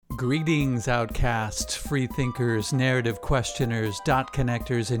Greetings, outcasts, freethinkers, narrative questioners, dot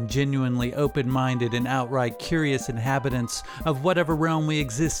connectors, and genuinely open-minded and outright curious inhabitants of whatever realm we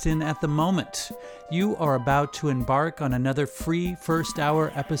exist in at the moment. You are about to embark on another free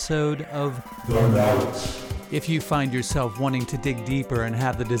first-hour episode of The Melt. If you find yourself wanting to dig deeper and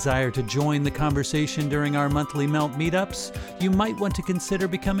have the desire to join the conversation during our monthly Melt meetups, you might want to consider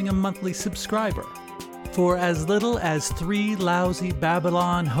becoming a monthly subscriber. For as little as 3 lousy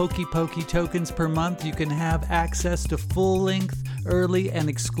Babylon hokey-pokey tokens per month, you can have access to full-length, early, and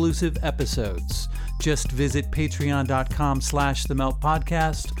exclusive episodes. Just visit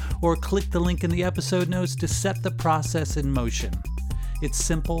patreon.com/themeltpodcast or click the link in the episode notes to set the process in motion. It's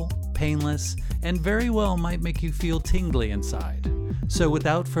simple, painless, and very well might make you feel tingly inside. So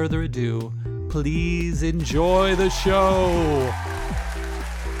without further ado, please enjoy the show!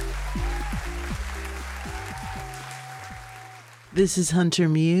 This is Hunter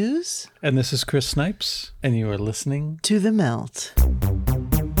Muse. And this is Chris Snipes, and you are listening to The Melt.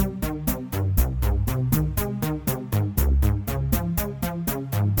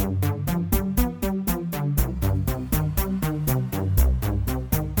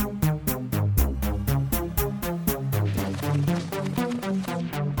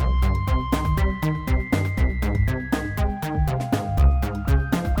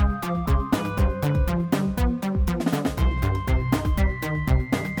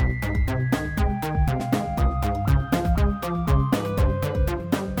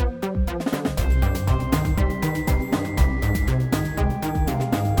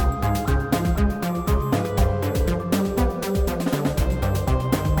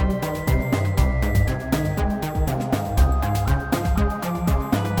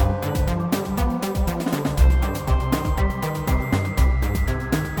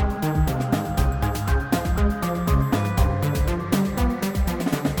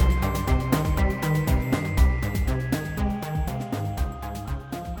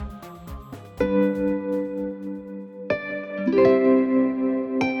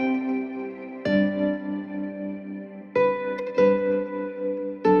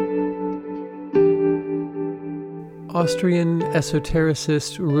 Austrian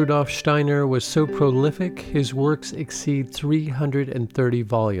esotericist Rudolf Steiner was so prolific, his works exceed 330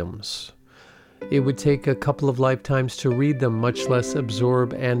 volumes. It would take a couple of lifetimes to read them, much less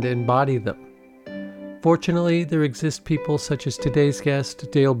absorb and embody them. Fortunately, there exist people such as today's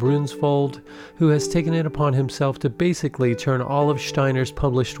guest, Dale Brunsvold, who has taken it upon himself to basically turn all of Steiner's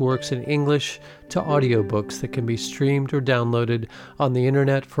published works in English to audiobooks that can be streamed or downloaded on the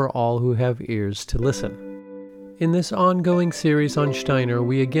internet for all who have ears to listen. In this ongoing series on Steiner,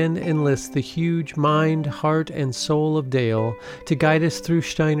 we again enlist the huge mind, heart, and soul of Dale to guide us through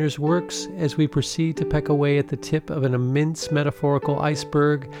Steiner's works as we proceed to peck away at the tip of an immense metaphorical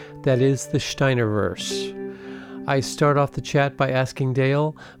iceberg that is the Steinerverse. I start off the chat by asking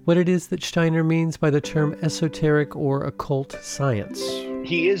Dale what it is that Steiner means by the term esoteric or occult science.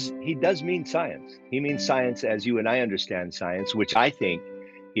 He does mean science. He means science as you and I understand science, which I think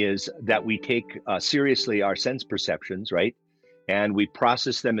is that we take seriously our sense perceptions, right? And we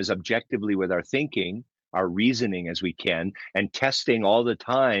process them as objectively with our thinking, our reasoning as we can, and testing all the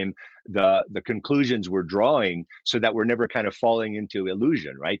time the conclusions we're drawing so that we're never kind of falling into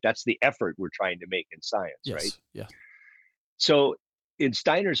illusion, right? That's the effort we're trying to make in science, yes, right? Yeah. So in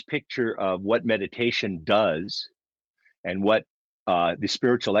Steiner's picture of what meditation does and what the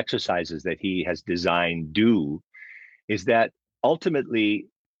spiritual exercises that he has designed do is that ultimately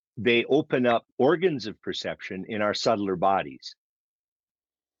they open up organs of perception in our subtler bodies.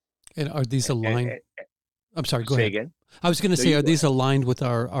 And are these aligned? I'm sorry, go say ahead. Again? I was going to say, are these aligned with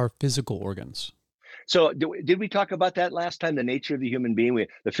our physical organs? So did we talk about that last time, the nature of the human being?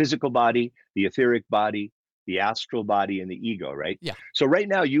 The physical body, the etheric body, the astral body, and the ego, right? Yeah. So right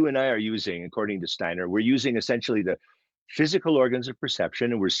now, you and I are using, according to Steiner, we're using essentially the physical organs of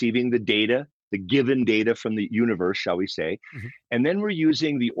perception, and we're receiving the data, the given data from the universe, shall we say. Mm-hmm. And then we're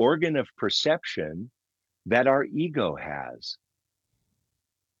using the organ of perception that our ego has.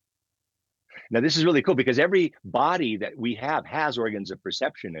 Now, this is really cool because every body that we have has organs of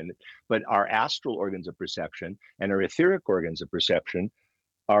perception in it, but our astral organs of perception and our etheric organs of perception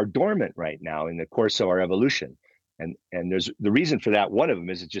are dormant right now in the course of our evolution. And there's the reason for that. One of them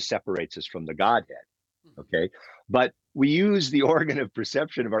is it just separates us from the Godhead. Okay. But we use the organ of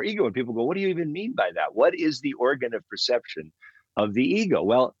perception of our ego, and people go, what do you even mean by that? What is the organ of perception of the ego?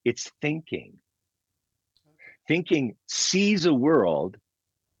 Well, it's thinking. Thinking sees a world,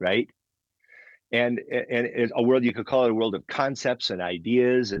 right? and a world, you could call it a world of concepts and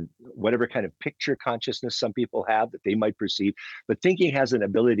ideas and whatever kind of picture consciousness some people have that they might perceive. But thinking has an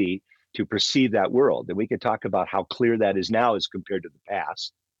ability to perceive that world, and we could talk about how clear that is now as compared to the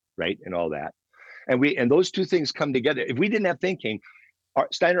past, right, and all that. And those two things come together. If we didn't have thinking,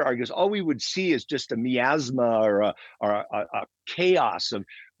 Steiner argues, all we would see is just a miasma or a chaos of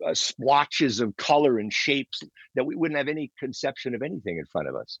splotches of color and shapes, that we wouldn't have any conception of anything in front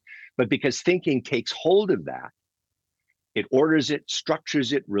of us. But because thinking takes hold of that, it orders it,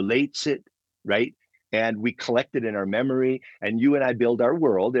 structures it, relates it, right? And we collect it in our memory, and you and I build our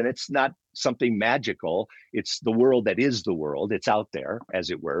world, and it's not something magical. It's the world that is the world. It's out there, as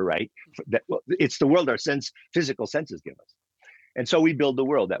it were, right? It's the world our physical senses give us. And so we build the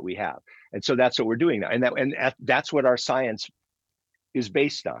world that we have. And so that's what we're doing now. And that's what our science is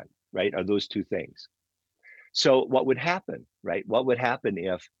based on, right? Are those two things. So what would happen, right? What would happen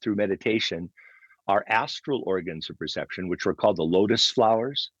if through meditation, our astral organs of perception, which were called the lotus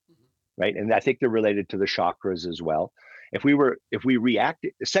flowers, right? And I think they're related to the chakras as well. If we react,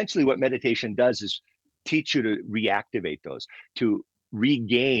 essentially what meditation does is teach you to reactivate those, to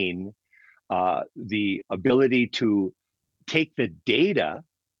regain the ability to take the data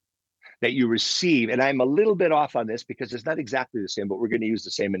that you receive, and I'm a little bit off on this because it's not exactly the same, but we're going to use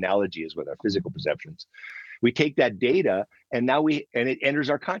the same analogy as with our physical perceptions. We take that data, and now it enters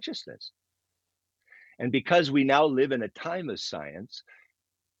our consciousness. And because we now live in a time of science,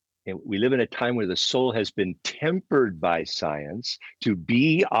 and we live in a time where the soul has been tempered by science to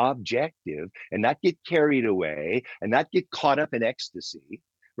be objective and not get carried away and not get caught up in ecstasy,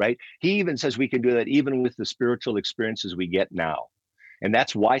 right? He even says we can do that even with the spiritual experiences we get now. And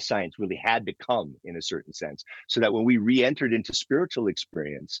that's why science really had to come in a certain sense, so that when we re-entered into spiritual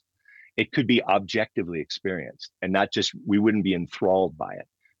experience, it could be objectively experienced and not just, we wouldn't be enthralled by it.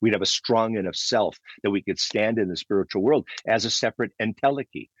 We'd have a strong enough self that we could stand in the spiritual world as a separate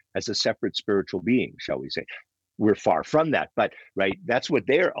entelechy, as a separate spiritual being, shall we say. We're far from that, but right, that's what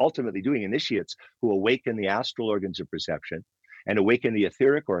they're ultimately doing, initiates who awaken the astral organs of perception and awaken the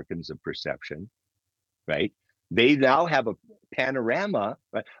etheric organs of perception, right? They now have a panorama,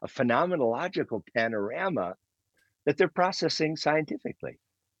 right? A phenomenological panorama that they're processing scientifically.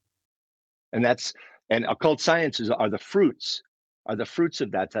 And occult sciences are the fruits of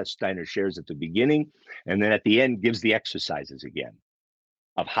that Steiner shares at the beginning, and then at the end gives the exercises again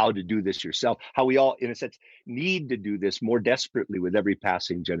of how to do this yourself, how we all, in a sense, need to do this more desperately with every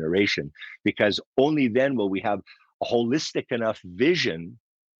passing generation, because only then will we have a holistic enough vision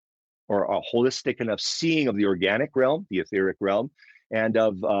or a holistic enough seeing of the organic realm, the etheric realm, and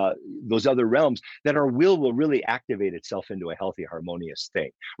of those other realms, that our will really activate itself into a healthy, harmonious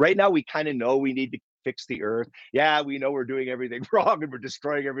thing. Right now, we kind of know we need to fix the earth. Yeah, we know we're doing everything wrong and we're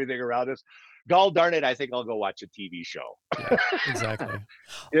destroying everything around us. Gall darn it, I think I'll go watch a TV show. Yeah, exactly.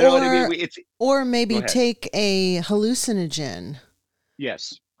 You know what I mean? Or maybe take a hallucinogen.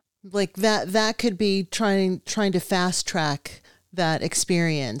 Yes. Like that could be trying to fast track that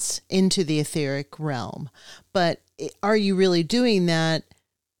experience into the etheric realm. But are you really doing that?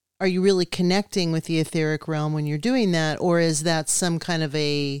 Are you really connecting with the etheric realm when you're doing that? Or is that some kind of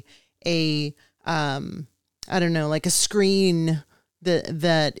a I don't know, like a screen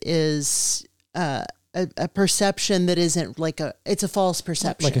that is a perception that isn't it's a false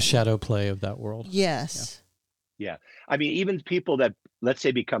perception. Like a shadow play of that world. Yes. Yeah. I mean, even people that, let's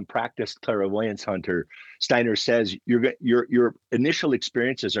say, become practiced clairvoyance hunter, Steiner says your initial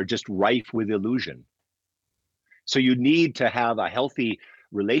experiences are just rife with illusion. So you need to have a healthy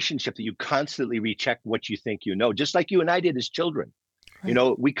relationship that you constantly recheck what you think you know, just like you and I did as children. Right. You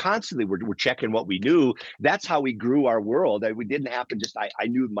know, we constantly were checking what we knew. That's how we grew our world. It didn't happen just, I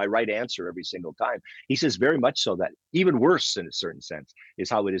knew my right answer every single time. He says very much so that even worse in a certain sense is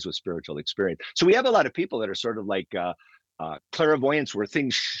how it is with spiritual experience. So we have a lot of people that are sort of like clairvoyance, where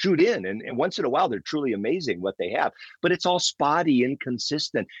things shoot in, and once in a while they're truly amazing what they have, but it's all spotty,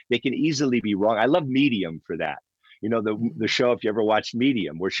 inconsistent. They can easily be wrong. I love Medium for that. You know, the show, if you ever watched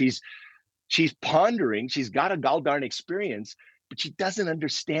Medium, where she's pondering, she's got a gall darn experience, but she doesn't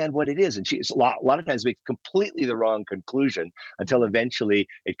understand what it is. And she's a lot of times makes completely the wrong conclusion until eventually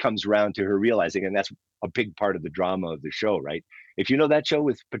it comes around to her realizing. And that's a big part of the drama of the show, right? If you know that show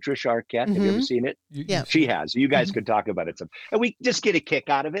with Patricia Arquette, have you ever seen it? Yeah. She has. You guys could talk about it. And we just get a kick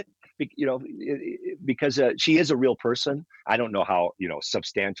out of it, you know, because she is a real person. I don't know how, you know,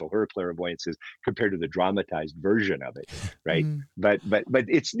 substantial her clairvoyance is compared to the dramatized version of it, right? But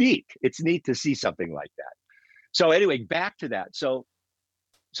it's neat. It's neat to see something like that. So anyway, back to that. So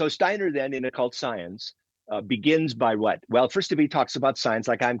Steiner then in occult science begins by what? Well, first of all, he talks about science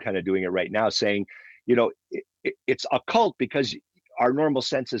like I'm kind of doing it right now, saying, it's occult because our normal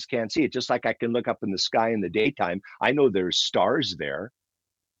senses can't see it. Just like I can look up in the sky in the daytime. I know there's stars there,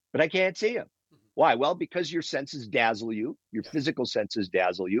 but I can't see them. Why? Well, because your senses dazzle you, your physical senses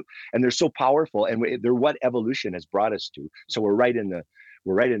dazzle you, and they're so powerful, and they're what evolution has brought us to. So we're right in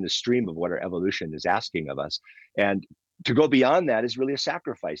the stream of what our evolution is asking of us. And to go beyond that is really a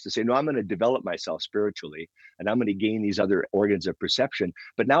sacrifice, to say, no, I'm going to develop myself spiritually, and I'm going to gain these other organs of perception.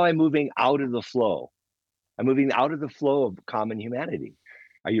 But now I'm moving out of the flow. I'm moving out of the flow of common humanity.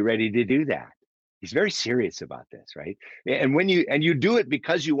 Are you ready to do that? He's very serious about this, right? And when you do it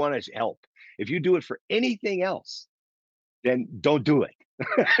because you want to help. If you do it for anything else, then don't do it,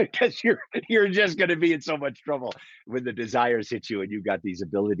 because you're just going to be in so much trouble when the desires hit you and you've got these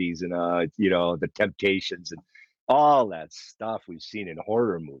abilities and the temptations and all that stuff we've seen in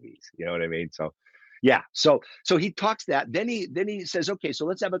horror movies. You know what I mean? So yeah, so he talks that. Then he says, okay, so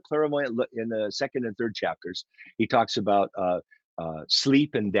let's have a clairvoyant look in the second and third chapters. He talks about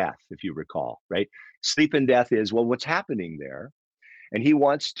sleep and death, if you recall, right? Sleep and death is, well, what's happening there? And he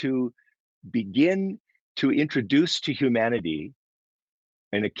wants to begin to introduce to humanity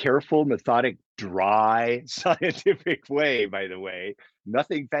in a careful, methodic, dry, scientific way, by the way,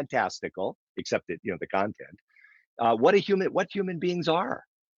 nothing fantastical except that, the content, what human beings are.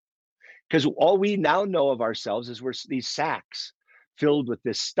 Because all we now know of ourselves is we're these sacks filled with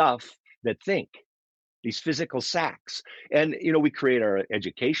this stuff that think, these physical sacks. And, we create our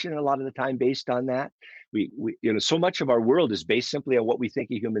education a lot of the time based on that. We so much of our world is based simply on what we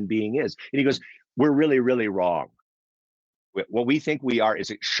think a human being is. And he goes, we're really, really wrong. What we think we are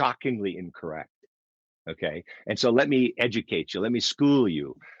is shockingly incorrect. Okay. And so let me educate you. Let me school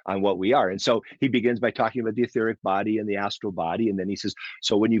you on what we are. And so he begins by talking about the etheric body and the astral body. And then he says,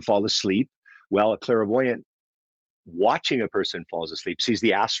 so when you fall asleep, well, a clairvoyant watching a person falls asleep sees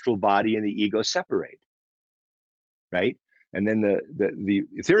the astral body and the ego separate. Right. And then the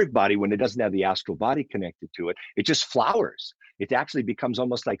etheric body, when it doesn't have the astral body connected to it, it just flowers. It actually becomes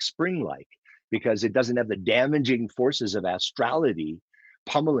almost like spring-like because it doesn't have the damaging forces of astrality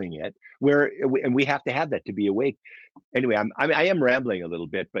pummeling it, and we have to have that to be awake. Anyway, I am rambling a little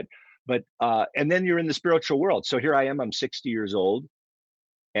bit, but and then you're in the spiritual world. So here I am, I'm 60 years old,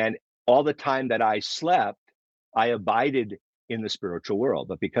 and all the time that I slept, I abided in the spiritual world.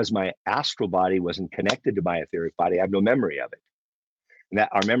 But because my astral body wasn't connected to my etheric body, I have no memory of it. And that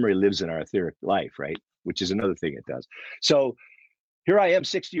our memory lives in our etheric life, right? Which is another thing it does. So here I am,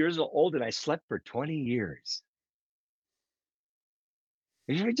 60 years old, and I slept for 20 years.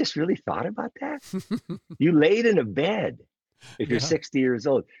 Have you ever just really thought about that? You laid in a bed. If you're 60 years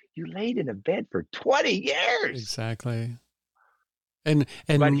old, you laid in a bed for 20 years. Exactly. And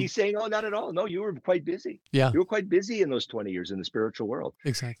but he's saying, oh, not at all. No, you were quite busy. Yeah. You were quite busy in those 20 years in the spiritual world.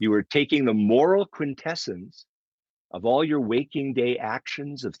 Exactly. You were taking the moral quintessence of all your waking day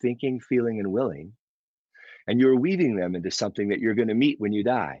actions of thinking, feeling, and willing, and you're weaving them into something that you're going to meet when you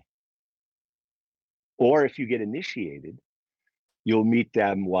die. Or if you get initiated, you'll meet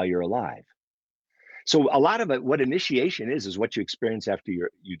them while you're alive. So a lot of it, what initiation is what you experience after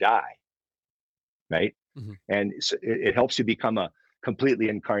you die, right? Mm-hmm. And so it helps you become a completely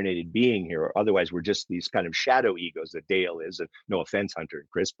incarnated being here. Or otherwise, we're just these kind of shadow egos that Dale is. And no offense, Hunter and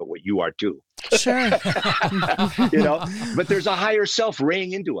Chris, but what you are too. Sure. But there's a higher self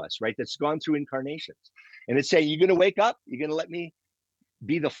raying into us, right? That's gone through incarnations. And it's saying, you're going to wake up? You're going to let me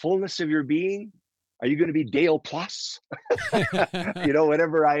be the fullness of your being? Are you going to be Dale plus?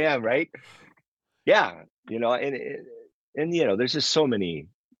 Whatever I am, right? Yeah. And there's just so many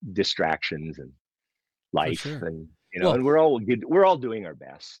distractions and life. Sure. And, and we're all doing our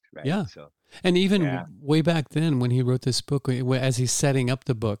best, right? Yeah. So, and even way back then when he wrote this book, as he's setting up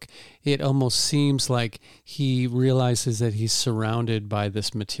the book, it almost seems like he realizes that he's surrounded by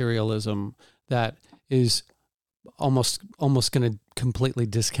this materialism that is almost going to completely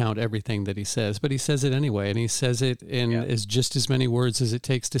discount everything that he says, but he says it anyway, and he says it in as just as many words as it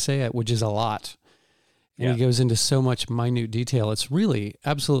takes to say it, which is a lot. And he goes into so much minute detail. It's really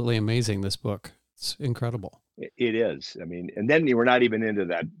absolutely amazing, this book. It's incredible. It is. I mean, and then we're not even into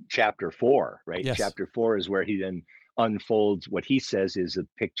that chapter 4, right? Yes. Chapter 4 is where he then unfolds what he says is a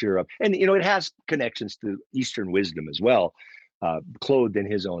picture of, and it has connections to Eastern wisdom as well, clothed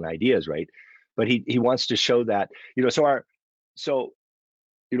in his own ideas, right? But he wants to show that,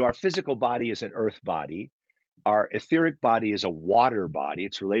 our physical body is an earth body. Our etheric body is a water body.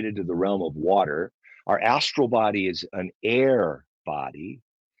 It's related to the realm of water. Our astral body is an air body.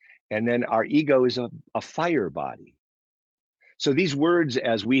 And then our ego is a fire body. So these words,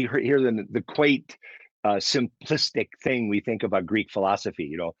 as we hear them, equate simplistic thing we think about Greek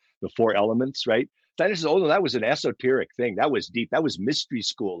philosophy, the four elements, right? Steiner says, oh no, that was an esoteric thing. That was deep. That was mystery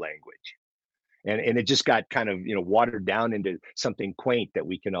school language. And it just got kind of, watered down into something quaint that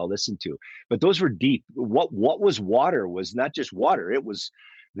we can all listen to. But those were deep. What was water was not just water. It was,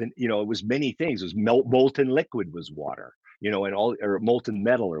 it was many things. It was molten liquid was water, and all, or molten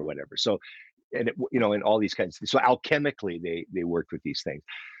metal or whatever. So, and and all these kinds of things. So alchemically, they worked with these things.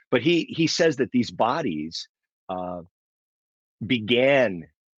 But he says that these bodies began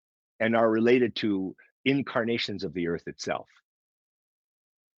and are related to incarnations of the earth itself.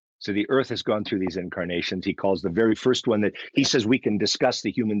 So the earth has gone through these incarnations. He calls the very first one that he says we can discuss the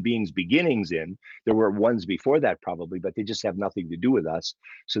human being's beginnings in. There were ones before that probably, but they just have nothing to do with us.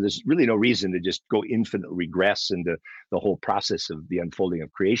 So there's really no reason to just go infinite regress into the whole process of the unfolding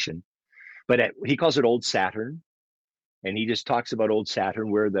of creation. But he calls it old Saturn. And he just talks about old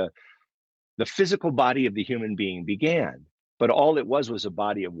Saturn, where the physical body of the human being began. But all it was a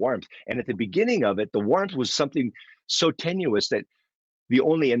body of warmth. And at the beginning of it, the warmth was something so tenuous that the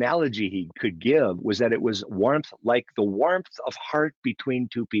only analogy he could give was that it was warmth like the warmth of heart between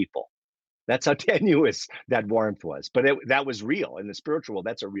two people. That's how tenuous that warmth was. But that was real. In the spiritual world,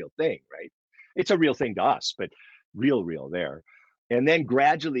 that's a real thing, right? It's a real thing to us, but real there. And then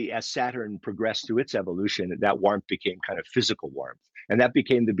gradually, as Saturn progressed through its evolution, that warmth became kind of physical warmth. And that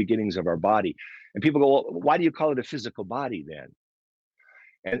became the beginnings of our body. And people go, well, why do you call it a physical body then?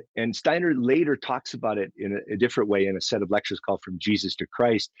 And Steiner later talks about it in a different way in a set of lectures called From Jesus to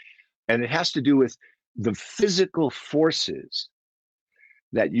Christ. And it has to do with the physical forces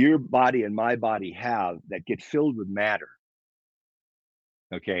that your body and my body have that get filled with matter.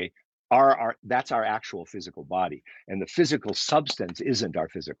 Okay, that's our actual physical body. And the physical substance isn't our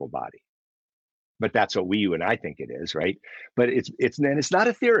physical body. But that's what you and I think it is, right? But it's not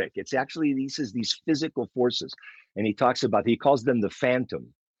etheric. It's actually these physical forces. And he calls them the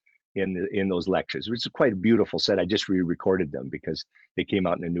phantom in those lectures. It's quite a beautiful set. I just re-recorded them because they came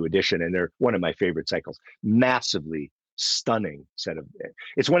out in a new edition, and they're one of my favorite cycles. Massively stunning set of.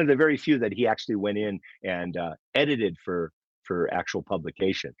 It's one of the very few that he actually went in and edited for actual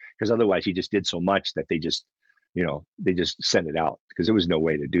publication, because otherwise he just did so much that they just sent it out because there was no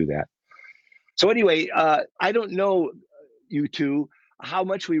way to do that. So anyway, I don't know, you two, how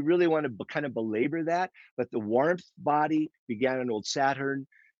much we really want to kind of belabor that, but the warmth body began on old Saturn.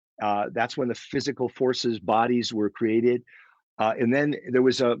 That's when the physical forces bodies were created. And then there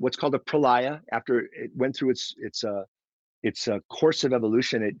was what's called a pralaya. After it went through its course of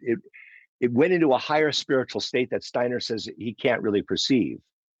evolution, it went into a higher spiritual state that Steiner says he can't really perceive.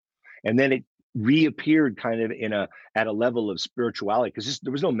 And then it reappeared kind of at a level of spirituality, because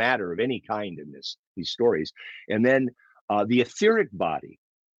there was no matter of any kind in these stories. And then the etheric body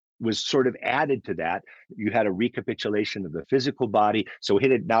was sort of added to that. You had a recapitulation of the physical body. So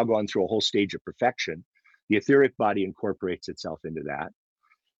it had now gone through a whole stage of perfection. The etheric body incorporates itself into that.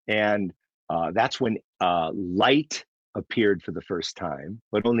 And that's when light appeared for the first time,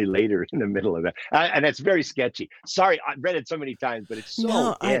 but only later in the middle of that. And that's very sketchy. Sorry, I've read it so many times, but it's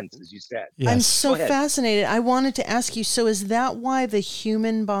so dense, as you said. Yes. I'm so fascinated. I wanted to ask you, so is that why the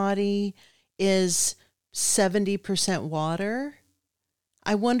human body is 70% water?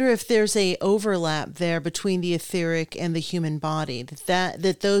 I wonder if there's a overlap there between the etheric and the human body,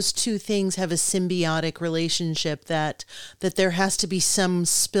 that those two things have a symbiotic relationship, that there has to be some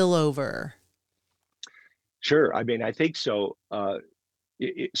spillover. Sure. I mean, I think so.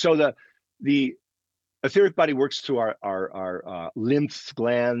 So the etheric body works through our lymph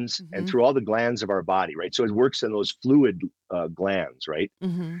glands, mm-hmm. and through all the glands of our body, right? So it works in those fluid glands, right?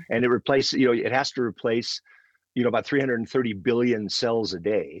 Mm-hmm. And it replaces, it has to replace, about 330 billion cells a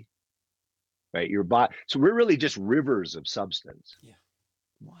day, right? Your body. So we're really just rivers of substance. Yeah.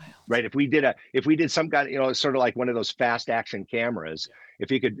 Wow. Right. If we did some kind of, sort of like one of those fast action cameras, yeah.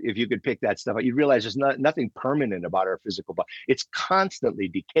 if you could pick that stuff up, you'd realize there's nothing permanent about our physical body. It's constantly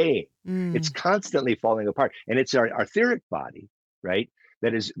decaying. It's constantly falling apart. And it's our etheric body, right,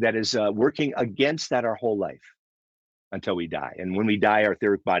 that is working against that our whole life until we die. And when we die, our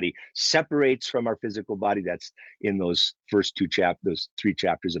etheric body separates from our physical body. That's in those first those 3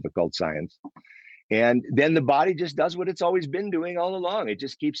 chapters of Occult Science. And then the body just does what it's always been doing all along. It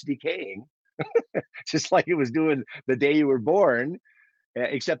just keeps decaying, just like it was doing the day you were born,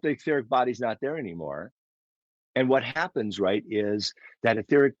 except the etheric body's not there anymore. And what happens, right, is that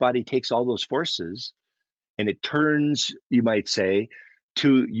etheric body takes all those forces and it turns, you might say,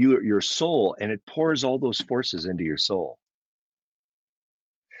 to your soul, and it pours all those forces into your soul.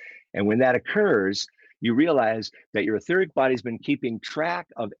 And when that occurs, you realize that your etheric body's been keeping track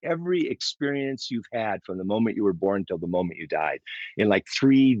of every experience you've had from the moment you were born till the moment you died in like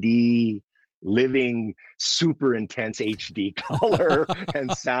 3D living, super intense HD color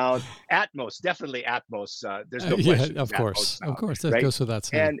and sound. Atmos, definitely Atmos. There's no question. Of course, sound, of course, that right? goes without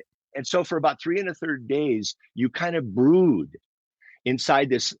saying. And so for about 3 1/3 days, you kind of brood inside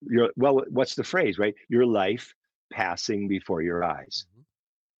this. What's the phrase, right? Your life passing before your eyes.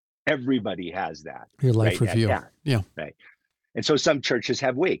 Everybody has that. Your life right? review. Yeah. Right. And so some churches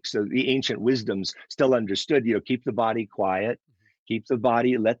have wakes. So the ancient wisdoms still understood, keep the body quiet, keep the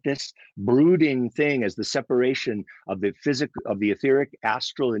body, let this brooding thing as the separation of the physical, of the etheric,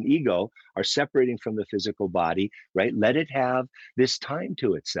 astral, and ego are separating from the physical body, right? Let it have this time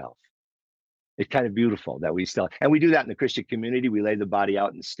to itself. It's kind of beautiful that we still, and we do that in the Christian community. We lay the body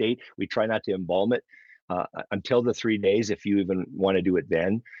out in state. We try not to embalm it until the 3 days, if you even want to do it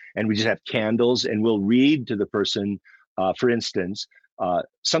then. And we just have candles, and we'll read to the person, for instance,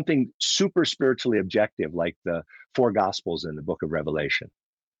 something super spiritually objective, like the 4 Gospels in the book of Revelation.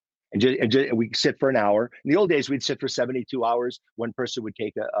 And we sit for an hour. In the old days, we'd sit for 72 hours. One person would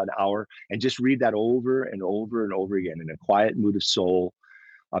take an hour and just read that over and over and over again in a quiet mood of soul.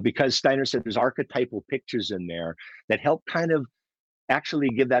 Because Steiner said there's archetypal pictures in there that help kind of actually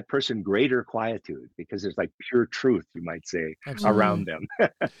give that person greater quietude, because there's like pure truth, you might say, around them.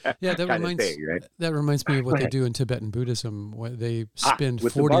 Yeah, that reminds me of what they do in Tibetan Buddhism, where they spend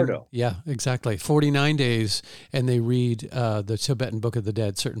 49 days, and they read the Tibetan Book of the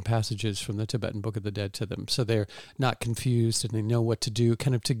Dead, certain passages from the Tibetan Book of the Dead to them, so they're not confused and they know what to do,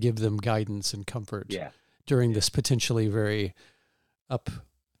 kind of to give them guidance and comfort during this potentially very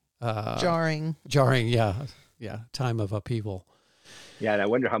jarring, time of upheaval. Yeah, and I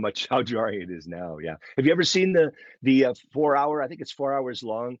wonder how jarring it is now. Yeah, have you ever seen the 4 hour? I think it's 4 hours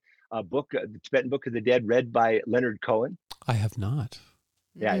long book, the Tibetan Book of the Dead, read by Leonard Cohen? I have not.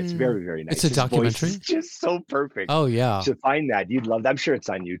 Yeah, it's very, very nice. It's a His documentary. Voice is just so perfect. Oh yeah, you should find that. You'd love that. I'm sure it's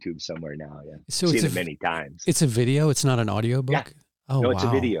on YouTube somewhere now. Yeah, so seen it many times. It's a video. It's not an audio book. Yeah. Oh, no, it's a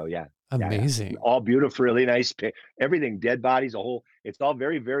video. Yeah. Amazing. Yeah. All beautiful, really nice. Everything, dead bodies, it's all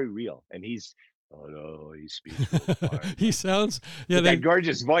very, very real. And he speaks. He sounds, that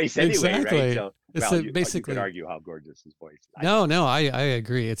gorgeous voice anyway, exactly. Right? So, basically, you could argue how gorgeous his voice is. No, I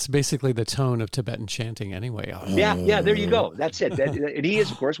agree. It's basically the tone of Tibetan chanting anyway. Yeah, there you go. That's it. And he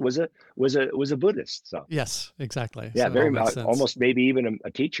is, of course, was a Buddhist. So yes, exactly. Yeah, so very much, almost maybe even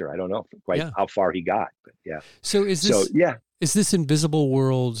a teacher. I don't know quite how far he got, but yeah. So is this invisible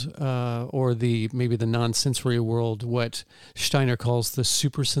world, or maybe the non-sensory world, what Steiner calls the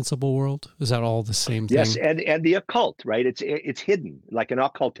supersensible world? Is that all the same thing? Yes, and the occult, right? It's hidden. Like an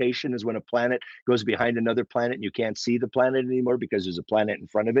occultation is when a planet goes behind another planet and you can't see the planet anymore because there's a planet in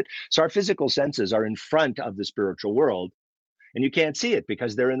front of it. So our physical senses are in front of the spiritual world, and you can't see it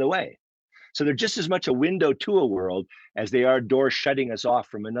because they're in the way. So they're just as much a window to a world as they are doors shutting us off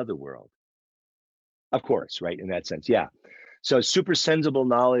from another world. Of course, right? In that sense, yeah. So supersensible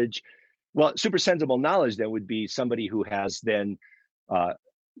knowledge, supersensible knowledge then would be somebody who has then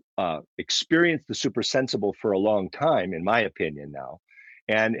experienced the supersensible for a long time, in my opinion now,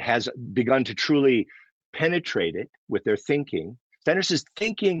 and has begun to truly penetrate it with their thinking. Steiner says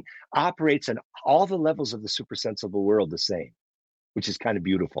thinking operates on all the levels of the supersensible world the same, which is kind of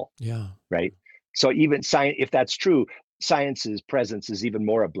beautiful. Yeah. Right. So even science, if that's true, science's presence is even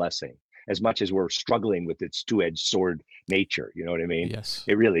more a blessing, as much as we're struggling with its two-edged sword nature. You know what I mean? Yes.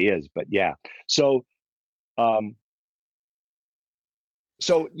 It really is. But yeah. So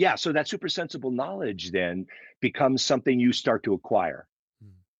that supersensible knowledge then becomes something you start to acquire.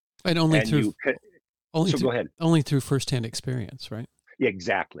 And go ahead. Only through firsthand experience, right? Yeah,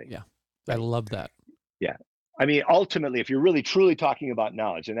 exactly. Yeah. I love that. Yeah. I mean, ultimately, if you're really truly talking about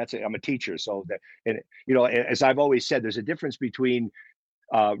knowledge, and I'm a teacher, so as I've always said, there's a difference between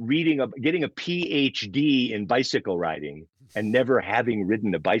getting a PhD in bicycle riding and never having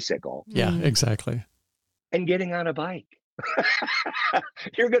ridden a bicycle. Yeah, exactly. And getting on a bike.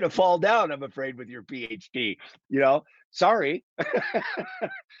 You're going to fall down, I'm afraid, with your PhD, sorry.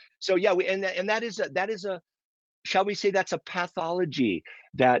 So yeah, and that is a, shall we say, that's a pathology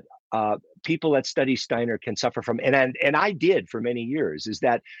that people that study Steiner can suffer from. And I did for many years, is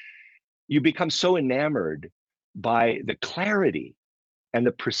that you become so enamored by the clarity and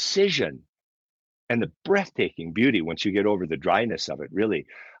the precision and the breathtaking beauty, once you get over the dryness of it, really,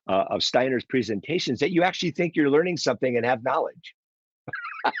 of Steiner's presentations, that you actually think you're learning something and have knowledge.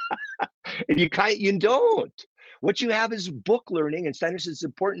 And you don't. What you have is book learning, and Steiner says it's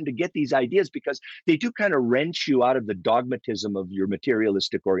important to get these ideas because they do kind of wrench you out of the dogmatism of your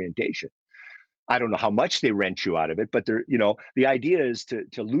materialistic orientation. I don't know how much they wrench you out of it, but they're, the idea is to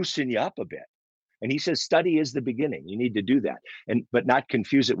loosen you up a bit. And he says study is the beginning. You need to do that, but not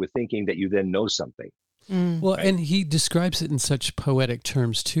confuse it with thinking that you then know something. Well, right? And he describes it in such poetic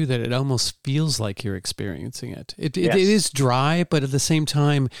terms too that it almost feels like you're experiencing it. It is dry, but at the same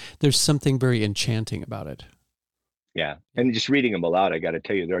time, there's something very enchanting about it. Yeah, and just reading them aloud, I got to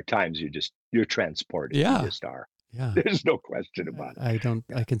tell you, there are times you're transported. Yeah, you just are. Yeah, there's no question about it.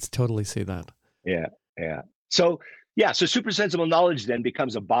 I can totally see that. Yeah. So supersensible knowledge then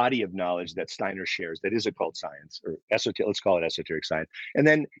becomes a body of knowledge that Steiner shares. That is occult science, or esoteric. Let's call it esoteric science. And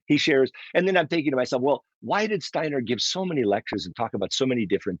then he shares. And then I'm thinking to myself, well, why did Steiner give so many lectures and talk about so many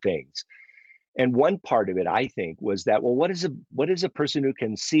different things? And one part of it, I think, was that, well, what is a person who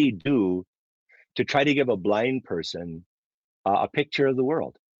can see do to try to give a blind person a picture of the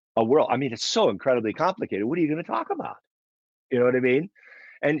world, a world? I mean, it's so incredibly complicated. What are you going to talk about? You know what I mean?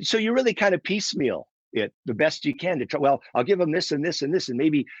 And so you really kind of piecemeal it the best you can to try. Well, I'll give them this and this and this, and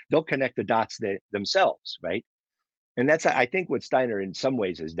maybe they'll connect the dots themselves, right? And that's, I think, what Steiner in some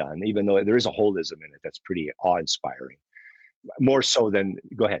ways has done, even though there is a holism in it that's pretty awe-inspiring. More so than,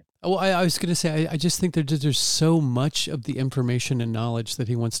 go ahead. Well, I was going to say, I just think that there's so much of the information and knowledge that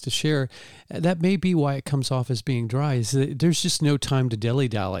he wants to share. That may be why it comes off as being dry, is that there's just no time to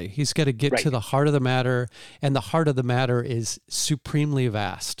dilly-dally. He's got to get to the heart of the matter, and the heart of the matter is supremely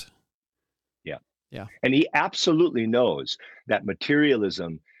vast. Yeah. And he absolutely knows that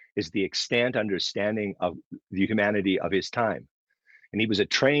materialism is the extant understanding of the humanity of his time. And he was a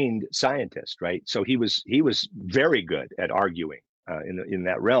trained scientist, right? So he was very good at arguing in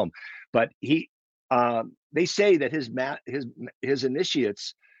that realm. But they say that his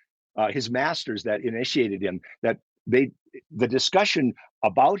initiates, his masters that initiated him, that the discussion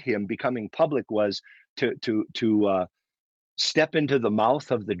about him becoming public was to step into the mouth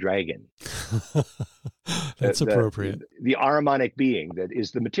of the dragon. That's appropriate. The Ahrimanic being that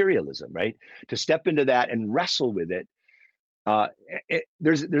is the materialism, right? To step into that and wrestle with it.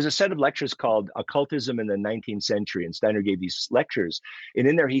 There's a set of lectures called Occultism in the 19th Century, and Steiner gave these lectures. And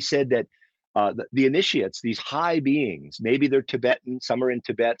in there, he said that the initiates, these high beings, maybe they're Tibetan, some are in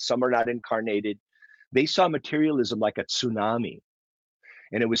Tibet, some are not incarnated. They saw materialism like a tsunami.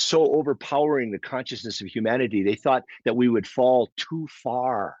 And it was so overpowering the consciousness of humanity. They thought that we would fall too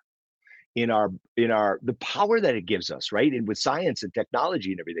far in the power that it gives us, right? And with science and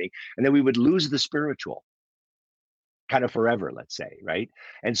technology and everything, and then we would lose the spiritual kind of forever, let's say, right?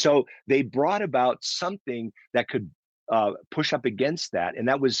 And so they brought about something that could push up against that, and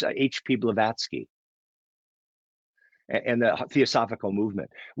that was H.P. Blavatsky. And the Theosophical movement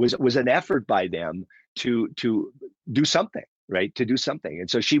was an effort by them to do something, right? To do something. And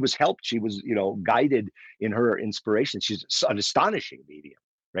so she was helped. She was, guided in her inspiration. She's an astonishing medium,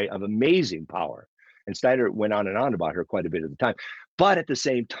 right? Of amazing power. And Steiner went on and on about her quite a bit at the time. But at the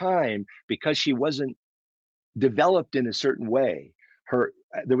same time, because she wasn't developed in a certain way,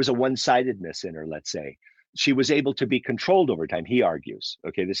 there was a one-sidedness in her, let's say. She was able to be controlled over time, he argues.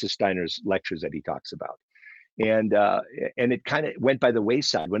 Okay, this is Steiner's lectures that he talks about. And it kind of went by the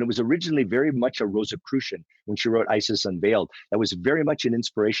wayside. When it was originally very much a Rosicrucian, when she wrote Isis Unveiled, that was very much an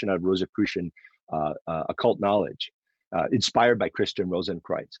inspiration of Rosicrucian occult knowledge, inspired by Christian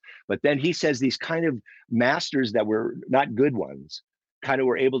Rosenkreuz. But then he says these kind of masters that were not good ones kind of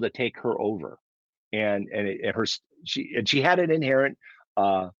were able to take her over. And she had an inherent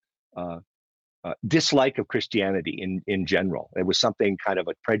dislike of Christianity in general. There was something kind of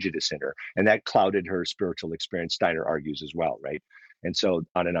a prejudice in her, and that clouded her spiritual experience, Steiner argues as well, right? And so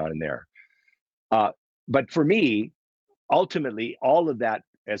on and on in there. But for me, ultimately, all of that,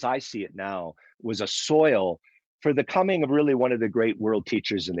 as I see it now, was a soil for the coming of really one of the great world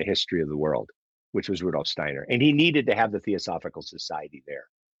teachers in the history of the world, which was Rudolf Steiner. And he needed to have the Theosophical Society there.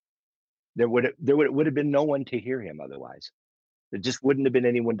 There would have been no one to hear him otherwise. There just wouldn't have been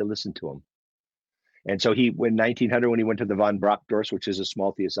anyone to listen to him. And so when 1900, when he went to the von Brockdorfs, which is a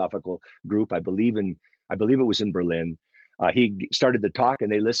small theosophical group, I believe it was in Berlin, he started the talk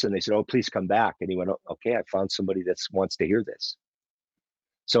and they listened. They said, "Oh, please come back." And he went, "Okay, I found somebody that wants to hear this."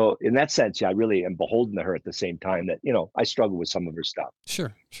 So in that sense, I really am beholden to her at the same time that, I struggle with some of her stuff.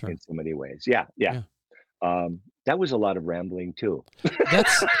 Sure. In so many ways. Yeah. That was a lot of rambling too.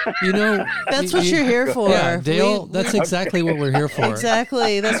 That's what you're here for. Yeah, Dale, that's exactly what we're here for.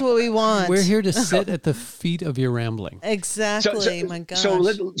 Exactly. That's what we want. We're here to sit at the feet of your rambling. Exactly. My gosh.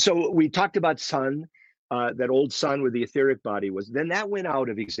 So we talked about sun, that old sun where the etheric body was. Then that went out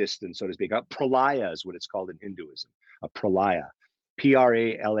of existence, so to speak. Pralaya is what it's called in Hinduism. A pralaya,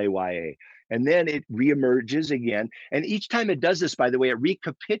 Pralaya. And then it reemerges again. And each time it does this, by the way, it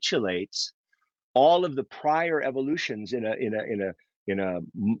recapitulates all of the prior evolutions in a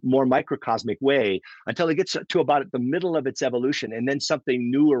more microcosmic way until it gets to about the middle of its evolution, and then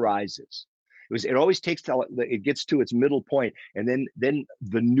something new arises. It always takes till it gets to its middle point, and then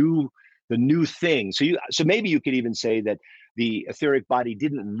the new thing. So maybe you could even say that the etheric body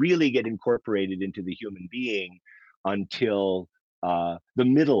didn't really get incorporated into the human being until the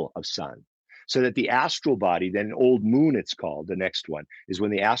middle of sun. So that the astral body, then old moon it's called, the next one, is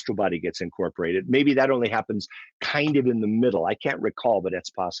when the astral body gets incorporated. Maybe that only happens kind of in the middle. I can't recall, but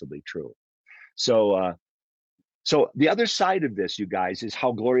that's possibly true. So the other side of this, you guys, is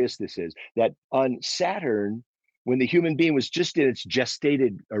how glorious this is. That on Saturn, when the human being was just in its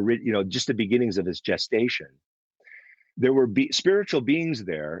gestated, just the beginnings of its gestation, there were spiritual beings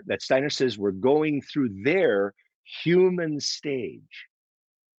there that Steiner says were going through their human stage.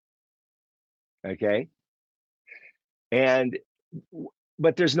 Okay.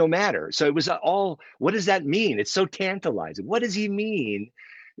 But there's no matter. So it was all, what does that mean? It's so tantalizing. What does he mean?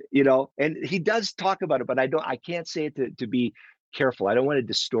 And he does talk about it, but I can't say it to be careful. I don't want to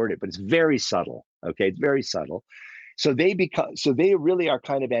distort it, but it's very subtle. Okay. It's very subtle. So they really are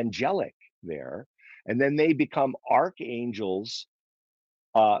kind of angelic there. And then they become archangels,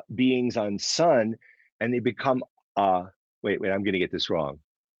 beings on sun, and they become, wait, I'm going to get this wrong.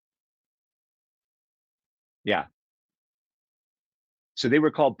 Yeah. So they were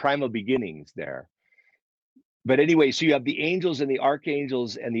called primal beginnings there. But anyway, so you have the angels and the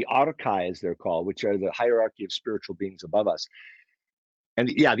archangels and the archai, as they're called, which are the hierarchy of spiritual beings above us. And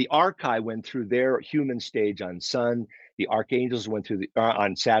the archai went through their human stage on Sun. The archangels went through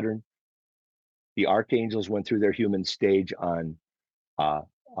on Saturn. The archangels went through their human stage on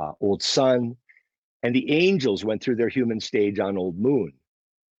old Sun, and the angels went through their human stage on old Moon.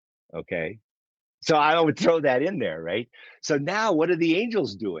 Okay. So I would throw that in there, right? So now what are the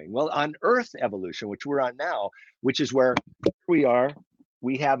angels doing? Well, on Earth evolution, which we're on now, which is where we are,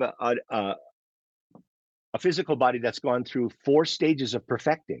 we have a physical body that's gone through 4 stages of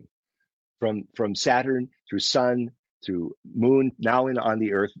perfecting, from Saturn through Sun, through Moon, now on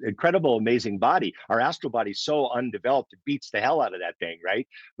the Earth. Incredible, amazing body. Our astral body is so undeveloped, it beats the hell out of that thing, right?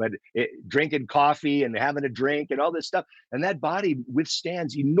 But drinking coffee and having a drink and all this stuff, and that body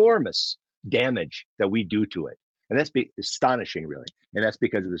withstands enormous damage that we do to it. And that's astonishing, really. And that's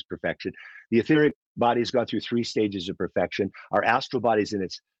because of this perfection. The etheric body has gone through 3 stages of perfection. Our astral body is in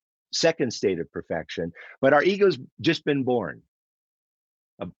its 2nd state of perfection, but our ego's just been born.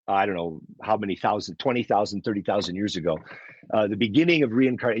 I don't know how many thousand, 20,000, 30,000 years ago, the beginning of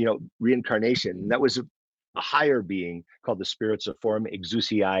reincarnation. That was a higher being called the spirits of form,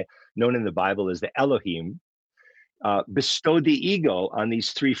 exousiai, known in the Bible as the Elohim, bestowed the ego on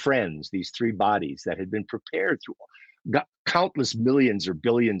these 3 friends, these 3 bodies that had been prepared through countless millions or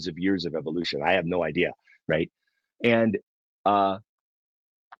billions of years of evolution. I have no idea, right? And I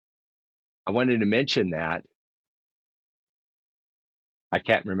wanted to mention that. I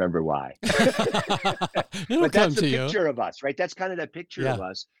can't remember why. But that's the picture of us, right? That's kind of that picture of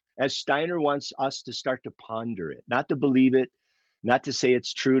us, as Steiner wants us to start to ponder it, not to believe it, not to say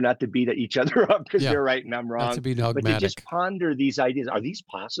it's true, not to beat each other up because they're right and I'm wrong, not to be dogmatic, but to just ponder these ideas. Are these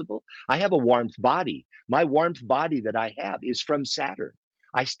possible? I have a warmth body. My warmth body that I have is from Saturn.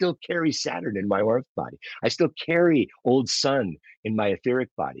 I still carry Saturn in my warmth body. I still carry old Sun in my etheric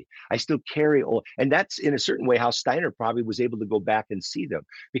body. I still carry and that's in a certain way how Steiner probably was able to go back and see them,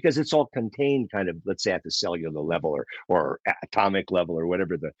 because it's all contained kind of, let's say, at the cellular level or atomic level or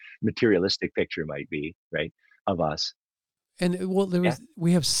whatever the materialistic picture might be, right, of us. And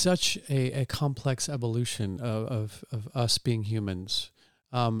we have such a complex evolution of us being humans.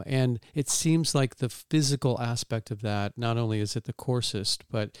 And it seems like the physical aspect of that, not only is it the coarsest,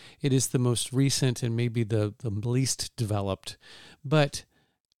 but it is the most recent and maybe the least developed. But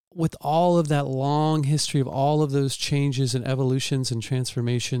with all of that long history of all of those changes and evolutions and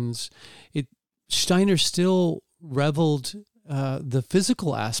transformations, Steiner still reveled the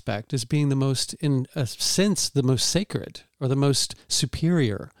physical aspect as being the most, in a sense, the most sacred or the most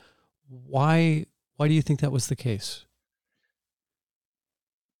superior. Why do you think that was the case?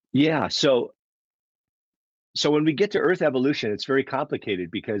 Yeah, so when we get to Earth evolution, it's very complicated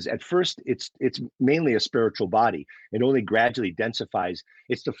because at first it's mainly a spiritual body. It only gradually densifies.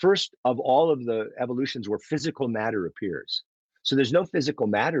 It's the first of all of the evolutions where physical matter appears. So there's no physical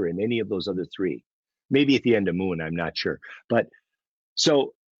matter in any of those other 3. Maybe at the end of Moon, I'm not sure. But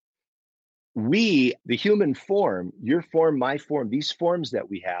so the human form, your form, my form, these forms that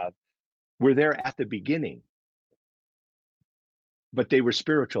we have were there at the beginning, but they were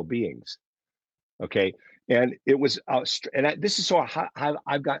spiritual beings. Okay. And it was, this is so how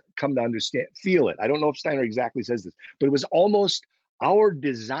I've come to feel it. I don't know if Steiner exactly says this, but it was almost our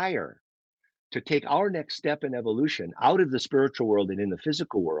desire to take our next step in evolution out of the spiritual world and in the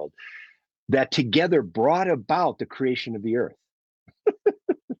physical world that together brought about the creation of the earth.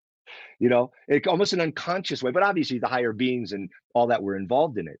 It almost an unconscious way, but obviously the higher beings and all that were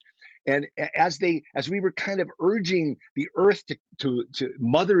involved in it. And as we were kind of urging the earth to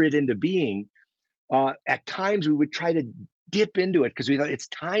mother it into being, at times we would try to dip into it because we thought it's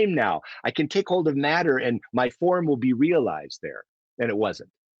time now. I can take hold of matter and my form will be realized there. And it wasn't.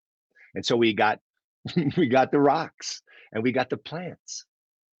 And so we got the rocks and we got the plants.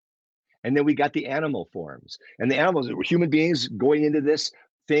 And then we got the animal forms. And the animals were human beings going into this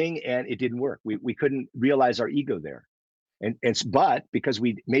thing, and it didn't work. We couldn't realize our ego there. But because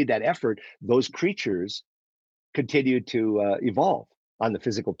we made that effort, those creatures continued to evolve on the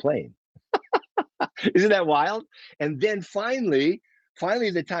physical plane. Isn't that wild? And then finally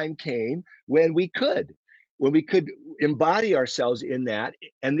the time came when we could embody ourselves in that,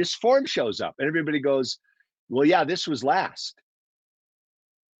 and this form shows up, and everybody goes, well, yeah, this was last.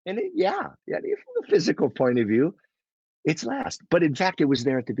 And from the physical point of view, it's last. But in fact, it was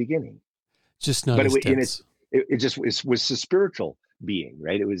there at the beginning. Just not as dense. It was a spiritual being,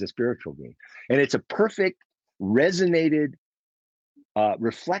 right? It was a spiritual being. And it's a perfect resonated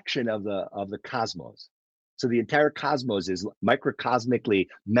reflection of the cosmos. So the entire cosmos is microcosmically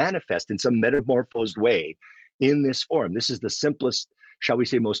manifest in some metamorphosed way in this form. This is the simplest, shall we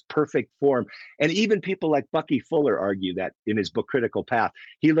say, most perfect form. And even people like Bucky Fuller argue that in his book Critical Path.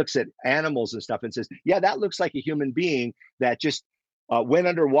 He looks at animals and stuff and says, yeah, that looks like a human being that just went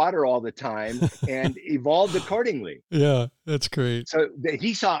underwater all the time and evolved accordingly. Yeah, that's great. So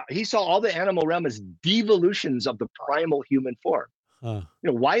he saw all the animal realm as devolutions of the primal human form. Huh.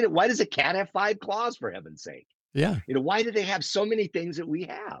 Why does a cat have 5 claws, for heaven's sake? Yeah. Why do they have so many things that we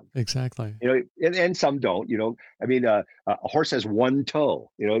have? Exactly. And some don't. A horse has 1 toe.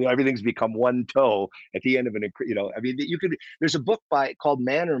 Everything's become 1 toe at the end of an. There's a book called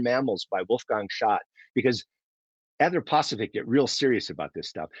Man or Mammals by Wolfgang Schott, because anthroposophics get real serious about this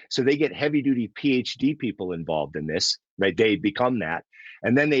stuff. So they get heavy-duty PhD people involved in this, right? They become that,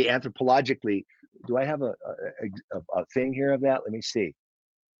 and then they anthropologically. Do I have a thing here of that? Let me see.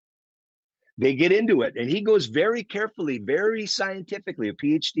 They get into it, and he goes very carefully, very scientifically, a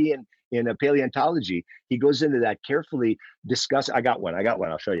PhD in paleontology. He goes into that carefully, discuss. I got one.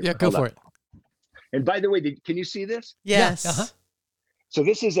 I'll show you. Yeah, go for it. And by the way, can you see this? Yes. Yeah, So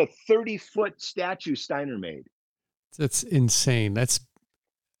this is a 30-foot statue Steiner made. That's insane. And it's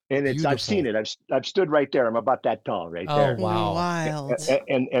beautiful. I've seen it. I've stood right there. I'm about that tall, right there. Oh wow! Wild.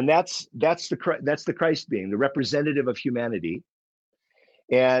 And that's the Christ being, the representative of humanity.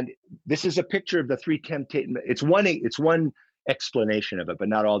 And this is a picture of the 3 temptations. It's one explanation of it, but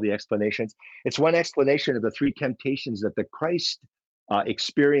not all the explanations. It's one explanation of the 3 temptations that the Christ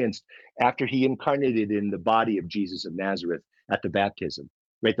experienced after he incarnated in the body of Jesus of Nazareth at the baptism.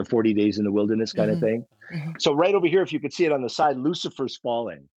 Right, the 40 days in the wilderness kind of thing. Mm-hmm. So right over here, if you could see it on the side, Lucifer's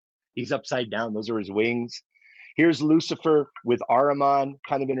falling. He's upside down. Those are his wings. Here's Lucifer with Ahriman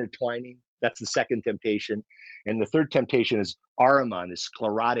kind of intertwining. That's the 2nd temptation. And the 3rd temptation is Ahriman, this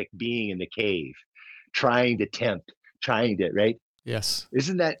sclerotic being in the cave, trying to, right? Yes.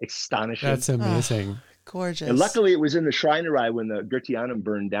 Isn't that astonishing? That's amazing. Oh, gorgeous. And luckily it was in the Schreinerei when the Goetheanum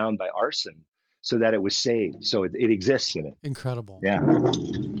burned down by arson, so that it was saved. So it exists in it. Incredible. Yeah.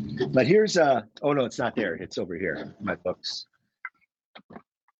 But here's oh no, it's not there. It's over here, my books.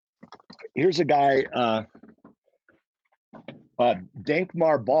 Here's a guy,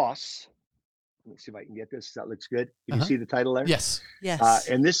 Dankmar Boss. Let me see if I can get this. That looks good. Can you see the title there? Yes. Yes.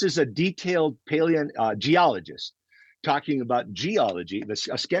 And this is a detailed geologist talking about geology,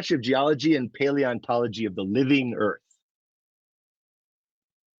 a sketch of geology and paleontology of the living earth.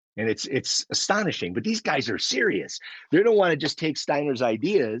 And it's astonishing, but these guys are serious. They don't want to just take Steiner's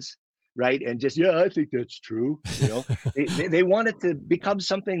ideas, right? And just, I think that's true. They want it to become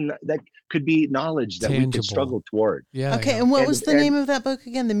something that could be knowledge that tangible. We could struggle toward. Yeah. Okay. And what was the name of that book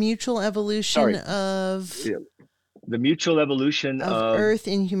again? The Mutual Evolution of... The Mutual Evolution of Earth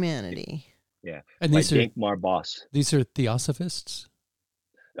and Humanity. Yeah. And these are Dankmar Boss. These are theosophists?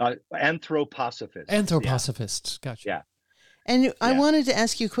 Anthroposophists. Anthroposophists. Yeah. Gotcha. Yeah. And I wanted to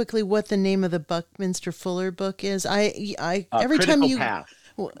ask you quickly what the name of the Buckminster Fuller book is. Every time you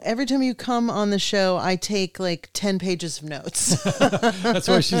come on the show, I take like 10 pages of notes. That's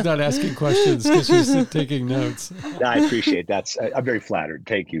why she's not asking questions, because she's taking notes. I appreciate that. I'm very flattered.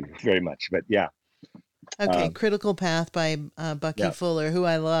 Thank you very much. But yeah. Okay, Critical Path by Bucky Fuller, who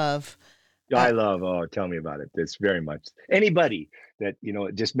I love. Tell me about it. It's very much anybody that,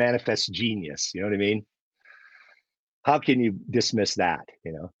 just manifests genius. You know what I mean? How can you dismiss that?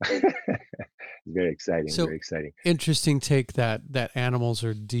 It's very exciting. So very exciting. Interesting take that animals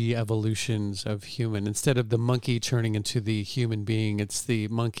are de-evolutions of human. Instead of the monkey turning into the human being, it's the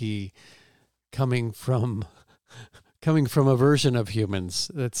monkey coming from a version of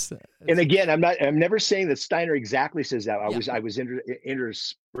humans. And again, I'm never saying that Steiner exactly says that. I was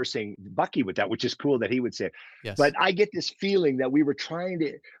interspersing Bucky with that, which is cool that he would say it. Yes. But I get this feeling that we were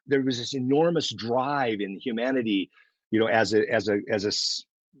there was this enormous drive in humanity, as a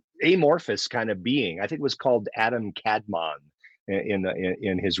amorphous kind of being. I think it was called Adam Kadmon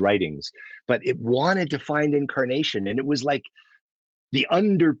in his writings, but it wanted to find incarnation, and it was like the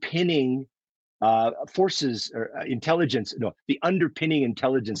underpinning forces or the underpinning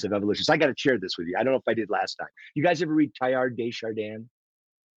intelligence of evolution. So I got to share this with you. I don't know if I did last time. You guys ever read Teilhard de Chardin?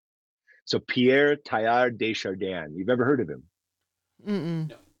 So Pierre Teilhard de Chardin. You've ever heard of him? Mm-mm.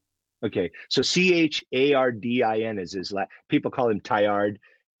 No. Okay. So Chardin is his last. People call him Teilhard,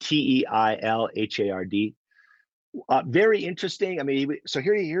 Teilhard. Very interesting. I mean,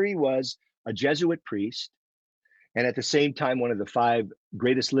 here he was, a Jesuit priest, and at the same time, one of the 5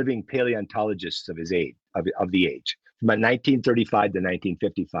 greatest living paleontologists of his age, of the age, from 1935 to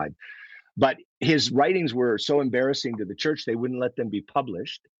 1955. But his writings were so embarrassing to the church, they wouldn't let them be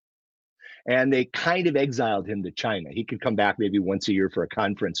published. And they kind of exiled him to China. He could come back maybe once a year for a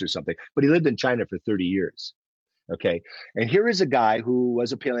conference or something, but he lived in China for 30 years. Okay. And here is a guy who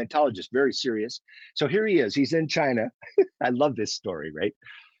was a paleontologist, very serious. So here he is, he's in China. I love this story, right?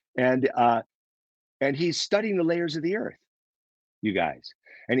 And he's studying the layers of the earth, you guys.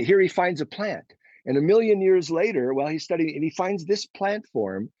 And here he finds a plant. And 1 million years later, he's studying, and he finds this plant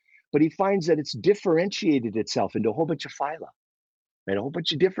form, but he finds that it's differentiated itself into a whole bunch of phyla, right? A whole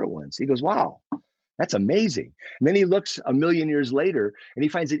bunch of different ones. He goes, wow, that's amazing. And then he looks 1 million years later, and he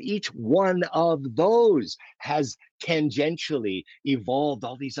finds that each one of those has tangentially evolved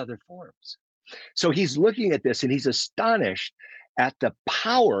all these other forms. So he's looking at this, and he's astonished at the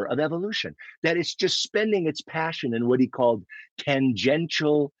power of evolution, that it's just spending its passion in what he called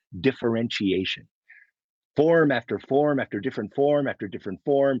tangential differentiation. Form after form after different form after different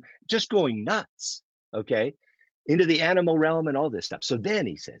form, just going nuts, okay, into the animal realm and all this stuff. So then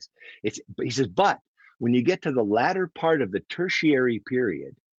he says, but when you get to the latter part of the tertiary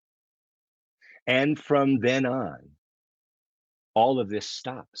period, and from then on, all of this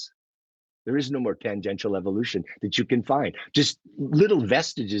stops. There is no more tangential evolution that you can find, just little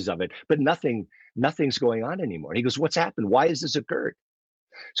vestiges of it, but nothing's going on anymore. And he goes, what's happened? Why has this occurred?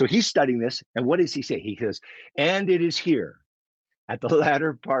 So he's studying this, and what does he say? He goes, and it is here at the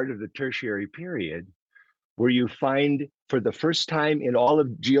latter part of the tertiary period where you find, for the first time in all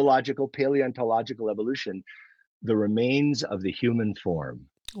of geological, paleontological evolution, the remains of the human form.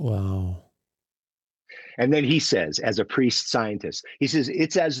 Wow. And then he says, as a priest scientist, he says,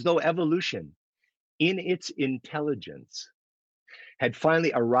 it's as though evolution, in its intelligence, had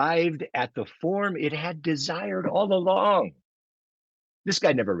finally arrived at the form it had desired all along. This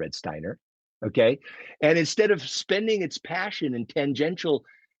guy never read Steiner, okay? And instead of spending its passion in tangential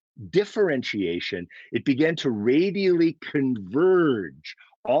differentiation, it began to radially converge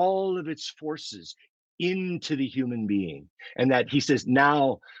all of its forces into the human being. And that, he says,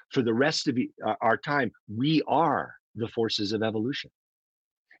 now for the rest of our time, we are the forces of evolution.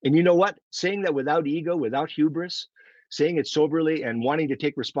 And you know what? Saying that without ego, without hubris, saying it soberly and wanting to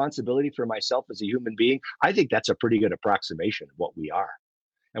take responsibility for myself as a human being, I think that's a pretty good approximation of what we are.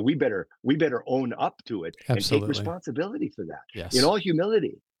 And we better own up to it. Absolutely. And take responsibility for that. Yes. In all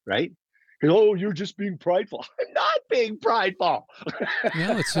humility, right? Oh, you're just being prideful. I'm not being prideful.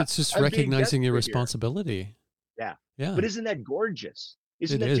 Yeah, it's just recognizing your responsibility. Yeah. Yeah. But isn't that gorgeous?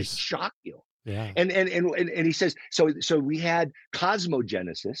 Isn't that just shock you? Yeah. And he says, so we had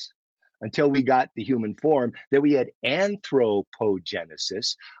cosmogenesis until we got the human form, then we had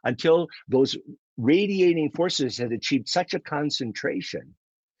anthropogenesis until those radiating forces had achieved such a concentration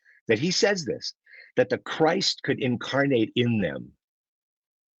that he says this, that the Christ could incarnate in them.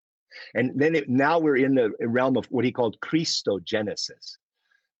 And then now we're in the realm of what he called Christogenesis.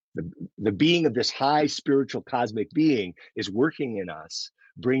 The being of this high spiritual cosmic being is working in us,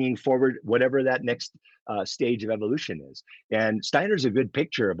 bringing forward whatever that next stage of evolution is. And Steiner's a good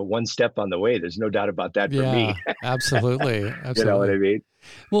picture of a one step on the way. There's no doubt about that for me. Absolutely. You know what I mean?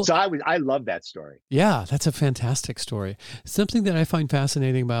 Well, so I love that story. Yeah, that's a fantastic story. Something that I find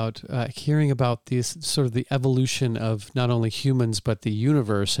fascinating about hearing about these sort of the evolution of not only humans, but the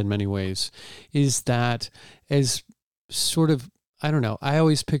universe in many ways, is that as sort of I don't know. I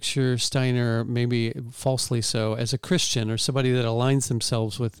always picture Steiner, maybe falsely so, as a Christian or somebody that aligns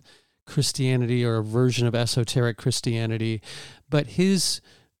themselves with Christianity or a version of esoteric Christianity. But his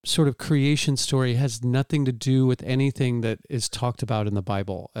sort of creation story has nothing to do with anything that is talked about in the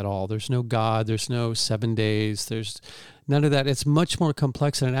Bible at all. There's no God. There's no 7 days. There's none of that. It's much more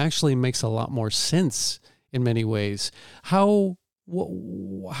complex, and it actually makes a lot more sense in many ways. How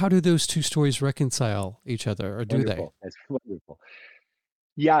do those two stories reconcile each other, or do Wonderful. That's wonderful.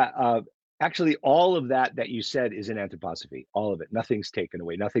 Yeah, actually, all of that you said is in anthroposophy. All of it. Nothing's taken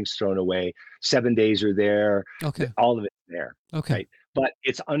away. Nothing's thrown away. 7 days are there. they? Okay. All of it's there. Okay. Right? But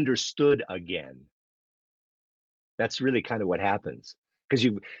it's understood again. That's really kind of what happens.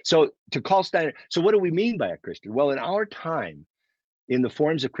 So to call Steiner, so what do we mean by a Christian? Well, in our time, in the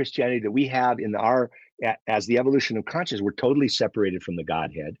forms of Christianity that we have as the evolution of consciousness, we're totally separated from the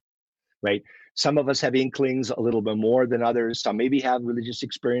Godhead, right? Some of us have inklings a little bit more than others. Some maybe have religious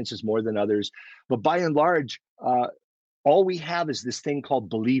experiences more than others. But by and large, all we have is this thing called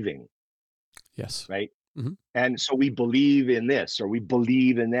believing. Yes. Right? Mm-hmm. And so we believe in this, or we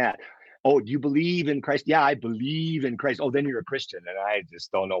believe in that. Oh, do you believe in Christ? Yeah, I believe in Christ. Oh, then you're a Christian. And I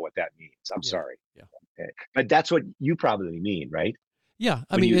just don't know what that means. I'm sorry. Yeah. Okay. But that's what you probably mean, right? Yeah.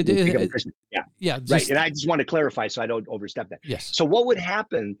 I When mean, yeah. Right. And I just want to clarify so I don't overstep that. Yes. So what would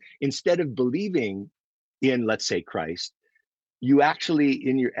happen instead of believing in, let's say, Christ, you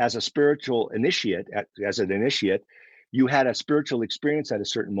actually, as a spiritual initiate, you had a spiritual experience at a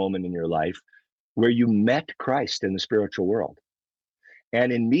certain moment in your life where you met Christ in the spiritual world.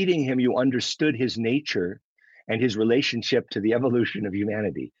 And in meeting him, you understood his nature and his relationship to the evolution of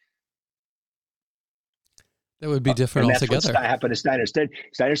humanity. That would be different and that's altogether. What happened to Steiner.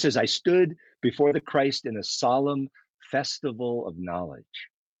 Steiner says, I stood before the Christ in a solemn festival of knowledge.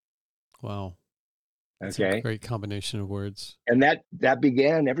 Wow. That's okay. a great combination of words. And that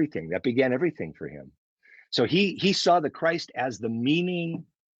began everything. That began everything for him. So he saw the Christ as the meaning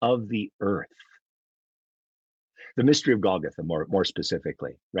of the earth. The mystery of Golgotha, more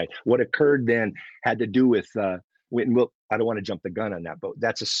specifically, right? What occurred then had to do with, I don't want to jump the gun on that, but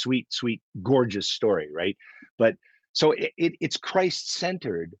that's a sweet, gorgeous story, right? But so it's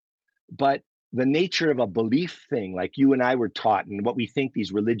Christ-centered, but the nature of a belief thing, like you and I were taught, and what we think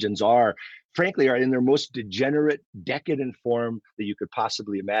these religions are, frankly, are in their most degenerate, decadent form that you could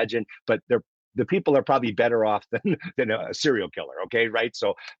possibly imagine, but the people are probably better off than a serial killer, okay, right?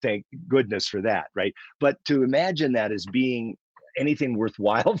 So thank goodness for that, right? But to imagine that as being anything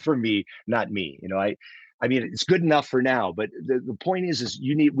worthwhile for me, not me, I mean, it's good enough for now, but the point is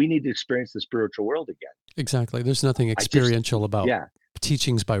we need to experience the spiritual world again. Exactly. There's nothing experiential about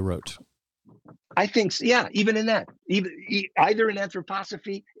teachings by rote. I think, even in that, either in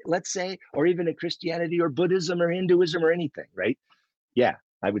anthroposophy, let's say, or even in Christianity or Buddhism or Hinduism or anything, right? Yeah,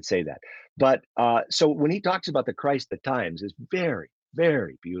 I would say that. But so when he talks about the Christ at times, is very,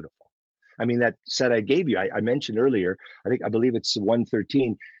 very beautiful. I mean, that set I gave you, I mentioned earlier, I believe it's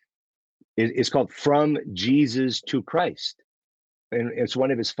 113, it's called From Jesus to Christ. And it's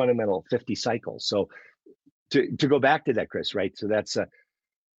one of his fundamental 50 cycles. So to go back to that, Chris, right? So that's,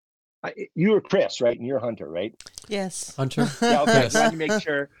 you were Chris, right? And you're Hunter, right? Yes. Hunter? Yeah, okay. Yes. I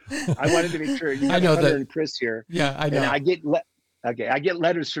wanted to make sure. You have Hunter and Chris here. Yeah, I know. And I get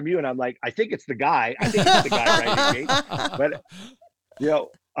letters from you, and I'm like, I think it's the guy. Writing me. But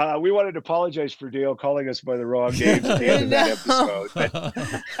we wanted to apologize for Dale calling us by the wrong names at the end of that episode.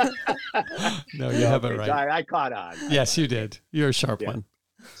 No, you have it right. I caught on. Yes, you did. You're a sharp one.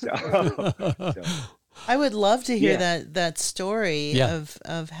 So. I would love to hear that story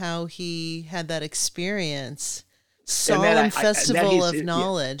of how he had that experience. Solemn festival of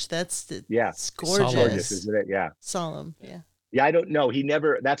knowledge. That's gorgeous. Gorgeous, isn't it? Yeah. Solemn. Yeah. Yeah, I don't know. He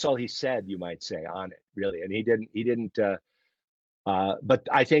never. That's all he said. You might say on it, really, and he didn't. But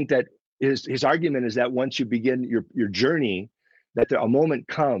I think that his argument is that once you begin your journey, that a moment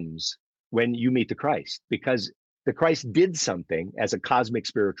comes when you meet the Christ, because the Christ did something as a cosmic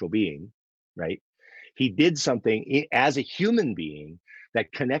spiritual being, right? He did something as a human being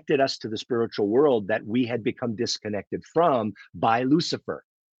that connected us to the spiritual world that we had become disconnected from by Lucifer.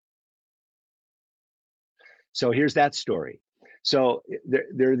 So here's that story. So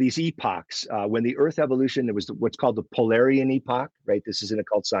there are these epochs. When the Earth evolution, there was what's called the Polarian epoch, right? This is in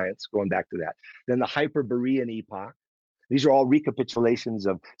occult science, going back to that. Then the Hyperborean epoch. These are all recapitulations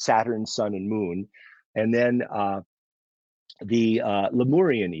of Saturn, Sun, and Moon. And then the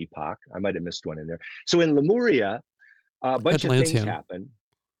Lemurian epoch. I might have missed one in there. So in Lemuria, a bunch of things happen.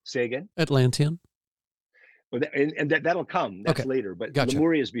 Say again? Atlantean. And that'll come. That's Okay. later. But Gotcha.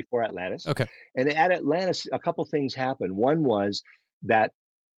 Lemuria is before Atlantis. Okay. And at Atlantis, a couple things happened. One was that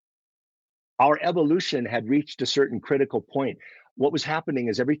our evolution had reached a certain critical point. What was happening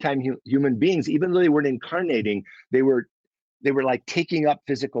is every time human beings, even though they weren't incarnating, they were like taking up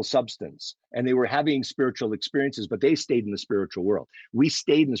physical substance, and they were having spiritual experiences, but they stayed in the spiritual world. We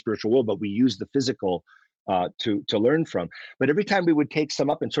stayed in the spiritual world, but we used the physical to learn from. But every time we would take some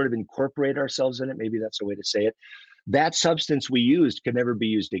up and sort of incorporate ourselves in it, maybe that's a way to say it, that substance we used could never be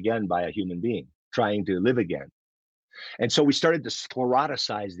used again by a human being trying to live again. And so we started to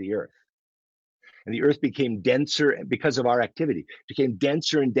scleroticize the earth. And the earth became denser because of our activity, became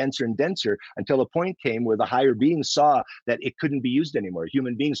denser and denser and denser until a point came where the higher beings saw that it couldn't be used anymore.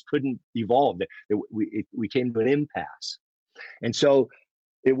 Human beings couldn't evolve. We came to an impasse. And so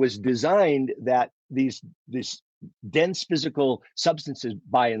it was designed that these dense physical substances,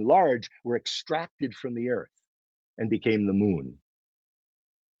 by and large, were extracted from the earth and became the moon,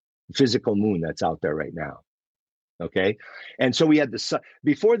 the physical moon that's out there right now. Okay. And so we had the sun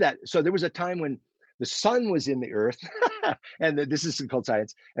before that. So there was a time when the sun was in the earth, and this is called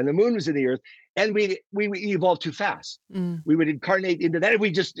science, and the moon was in the earth, and we evolved too fast. We would incarnate into that.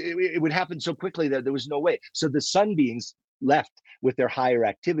 It would happen so quickly that there was no way. So the sun beings left with their higher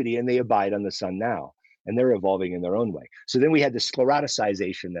activity, and they abide on the sun now, and they're evolving in their own way. So then we had the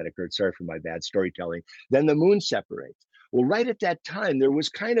scleroticization that occurred. Sorry for my bad storytelling. Then the moon separates. Well, right at that time, there was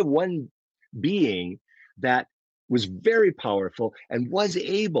kind of one being that was very powerful and was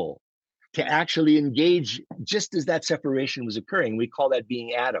able to actually engage just as that separation was occurring. We call that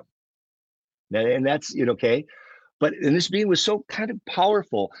being Adam. And that's, okay. And this being was so kind of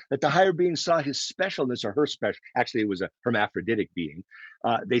powerful that the higher beings saw his specialness, or her special, actually it was a hermaphroditic being.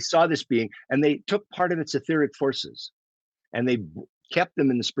 They saw this being and they took part of its etheric forces and they kept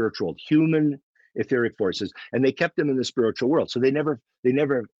them in the spiritual world, human etheric forces, and they kept them in the spiritual world. So they never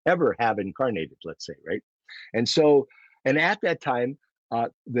ever have incarnated, let's say, right? And so, and at that time,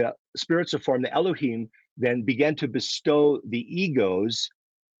 the spirits of form, the Elohim, then began to bestow the egos,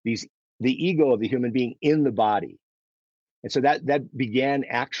 the ego of the human being in the body. And so that began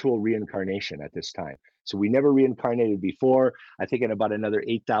actual reincarnation at this time. So we never reincarnated before. I think in about another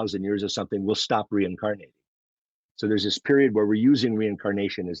 8,000 years or something, we'll stop reincarnating. So there's this period where we're using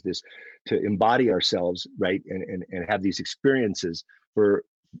reincarnation as this to embody ourselves, right? And have these experiences for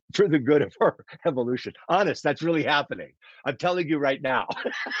the good of our evolution. Honest, that's really happening. I'm telling you right now.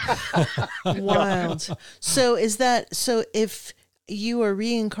 Wild. So if you are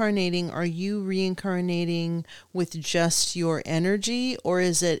reincarnating, are you reincarnating with just your energy, or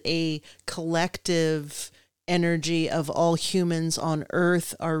is it a collective energy of all humans on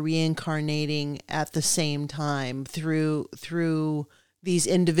Earth are reincarnating at the same time through these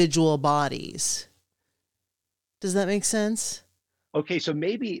individual bodies? Does that make sense? Okay, so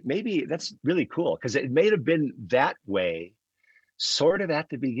maybe that's really cool, because it may have been that way sort of at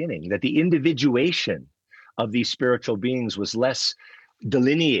the beginning, that the individuation of these spiritual beings was less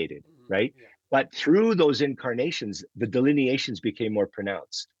delineated, right? Yeah. But through those incarnations, the delineations became more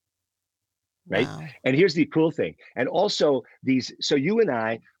pronounced, right? Wow. And here's the cool thing. And also so you and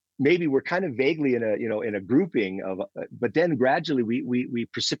I, maybe we're kind of vaguely in a grouping of, but then gradually we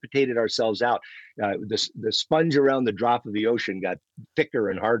precipitated ourselves out. The sponge around the drop of the ocean got thicker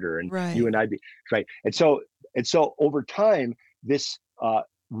and harder, and right. You and I, right? And so over time, this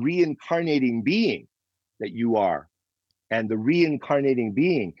reincarnating being that you are, and the reincarnating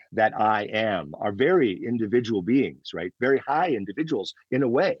being that I am, are very individual beings, right? Very high individuals in a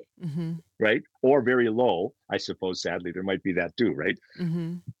way, mm-hmm. right? Or very low, I suppose. Sadly, there might be that too, right?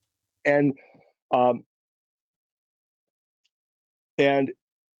 Mm-hmm. And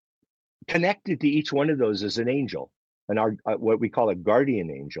connected to each one of those is an angel, and what we call a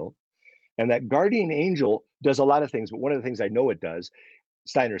guardian angel. And that guardian angel does a lot of things, but one of the things I know it does,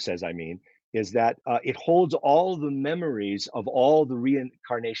 Steiner says, is that it holds all the memories of all the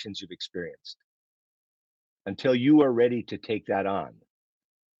reincarnations you've experienced until you are ready to take that on.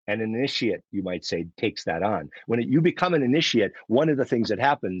 An initiate, you might say, takes that on. When you become an initiate, one of the things that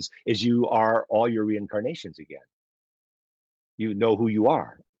happens is you are all your reincarnations again. You know who you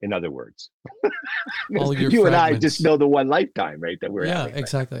are, in other words. All your you fragments. And I just know the one lifetime, right, that we're having. Yeah,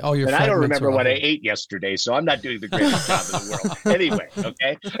 exactly. All your and fragments. I don't remember what I ate yesterday, so I'm not doing the greatest job in the world. Anyway,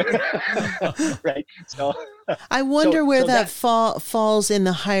 okay? Right? So I wonder where that falls in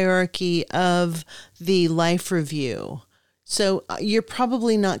the hierarchy of the life review. So you're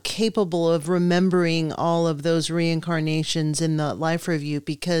probably not capable of remembering all of those reincarnations in the life review,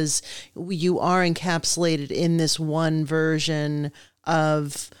 because you are encapsulated in this one version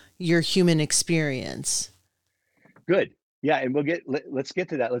of your human experience. Good. Yeah, and let's get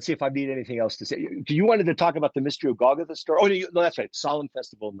to that. Let's see if I need anything else to say. You wanted to talk about the mystery of Golgotha story? Oh, no, that's right. Solemn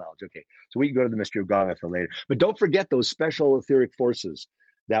Festival of Knowledge. Okay, so we can go to the mystery of Golgotha later. But don't forget those special etheric forces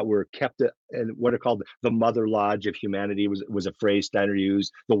that were kept in what are called the Mother Lodge of Humanity was a phrase Steiner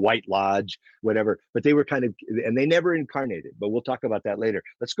used, the White Lodge, whatever. But they were kind of, and they never incarnated. But we'll talk about that later.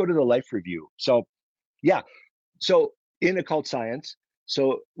 Let's go to the life review. So, yeah. So in occult science,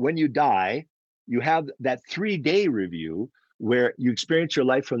 so when you die, you have that 3-day review where you experience your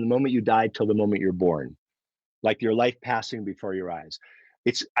life from the moment you died till the moment you're born, like your life passing before your eyes.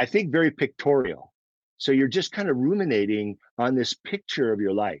 It's, I think, very pictorial. So you're just kind of ruminating on this picture of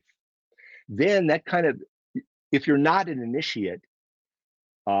your life. Then that kind of, if you're not an initiate,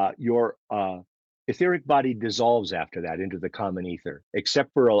 your etheric body dissolves after that into the common ether,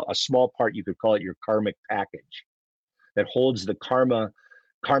 except for a small part, you could call it your karmic package, that holds the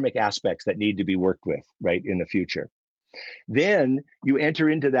karmic aspects that need to be worked with, right, in the future. Then you enter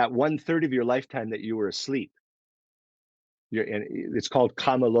into that 1/3 of your lifetime that you were asleep. And it's called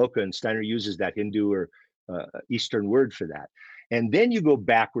Kamaloka, and Steiner uses that Hindu or Eastern word for that. And then you go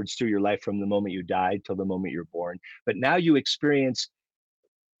backwards through your life from the moment you died till the moment you're born. But now you experience,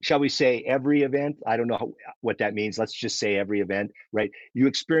 shall we say, every event? I don't know what that means. Let's just say every event, right? You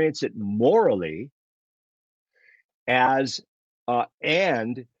experience it morally as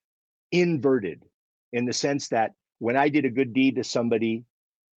and inverted, in the sense that when I did a good deed to somebody,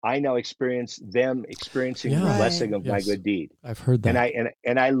 I now experience them experiencing the blessing of my good deed. I've heard that.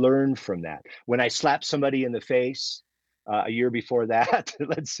 And I learn from that. When I slap somebody in the face a year before that,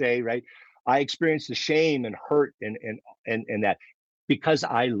 let's say, right, I experienced the shame and hurt and that, because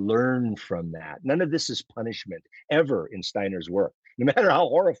I learn from that. None of this is punishment ever in Steiner's work, no matter how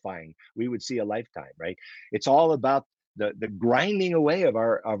horrifying we would see a lifetime, right? It's all about the grinding away of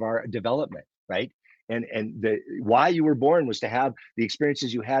our development, right? And the why you were born was to have the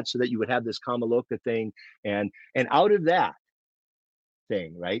experiences you had so that you would have this Kamaloka thing, and out of that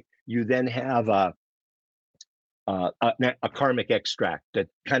thing, right, you then have a karmic extract that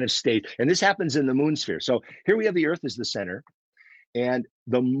kind of stays, and this happens in the moon sphere. So here we have the Earth as the center, and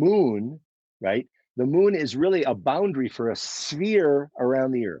the moon, right? The moon is really a boundary for a sphere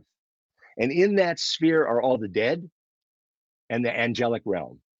around the Earth, and in that sphere are all the dead and the angelic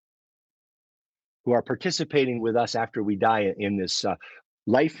realm, who are participating with us after we die in this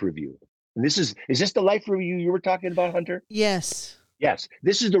life review. And is this the life review you were talking about, Hunter? Yes. Yes,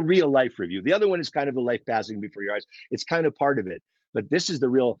 this is the real life review. The other one is kind of the life passing before your eyes. It's kind of part of it, but this is the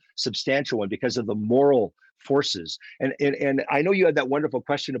real substantial one because of the moral forces. And I know you had that wonderful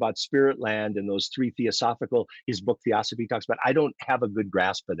question about spirit land and those 3 theosophical, his book Theosophy talks about. I don't have a good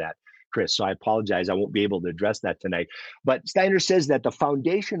grasp of that, Chris, so I apologize. I won't be able to address that tonight. But Steiner says that the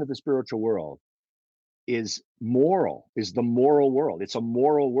foundation of the spiritual world is the moral world. It's a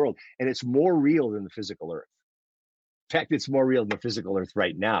moral world, and it's more real than the physical earth. In fact, it's more real than the physical earth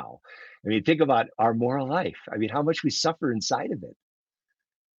right now. I mean, think about our moral life. I mean, how much we suffer inside of it.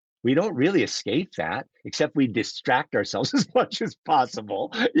 We don't really escape that, except we distract ourselves as much as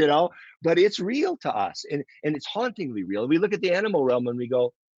possible, but it's real to us, and it's hauntingly real. We look at the animal realm and we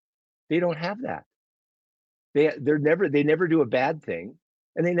go, they don't have that. They never do a bad thing,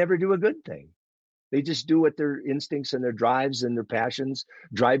 and they never do a good thing. They just do what their instincts and their drives and their passions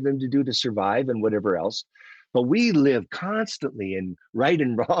drive them to do to survive and whatever else. But we live constantly in right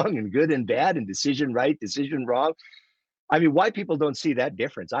and wrong and good and bad and decision right, decision wrong. I mean, why people don't see that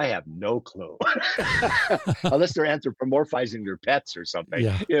difference, I have no clue. Unless they're anthropomorphizing their pets or something.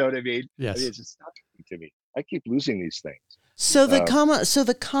 Yeah. You know what I mean? Yes. I mean, it's just not to me. I keep losing these things. So the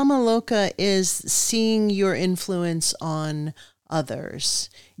Kamaloka is seeing your influence on others.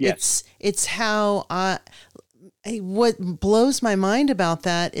 Yes. It's how what blows my mind about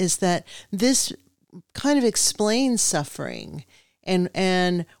that is that this kind of explains suffering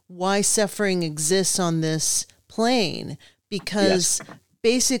and why suffering exists on this plane, because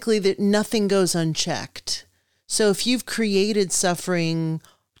basically that nothing goes unchecked. So if you've created suffering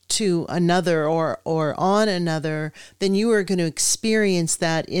to another or on another, then you are going to experience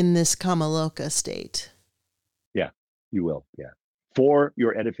that in this Kamaloka state. Yeah, you will. Yeah. For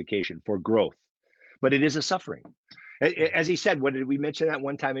your edification, for growth. But it is a suffering. As he said, what did we mention that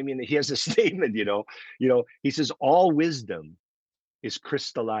one time? I mean, he has a statement, he says, all wisdom is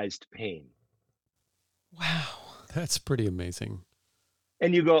crystallized pain. Wow. That's pretty amazing.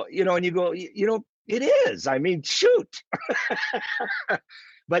 And you go, it is. I mean, shoot.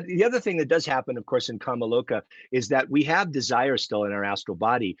 But the other thing that does happen, of course, in Kamaloka is that we have desire still in our astral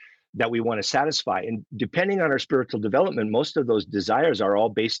body that we want to satisfy. And depending on our spiritual development, most of those desires are all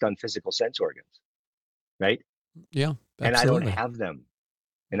based on physical sense organs, right? Yeah, And I don't absolutely. have them.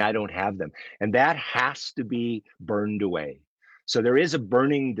 And I don't have them. And that has to be burned away. So there is a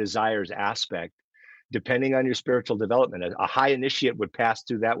burning desires aspect, depending on your spiritual development. A high initiate would pass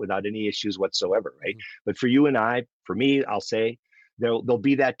through that without any issues whatsoever, right? Mhm. But for you and I, for me, I'll say there'll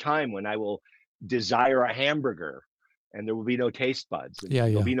be that time when I will desire a hamburger, and there will be no taste buds, and Yeah,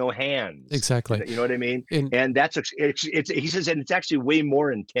 there'll yeah, be no hands. exactly. You know what I mean? And And that's it's he says, and it's actually way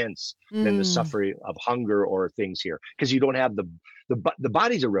more intense than the Mm. suffering of hunger or things here, because you don't have the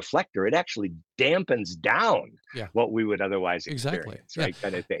body's a reflector. It actually dampens down yeah, what we would otherwise exactly. experience, Yeah. right?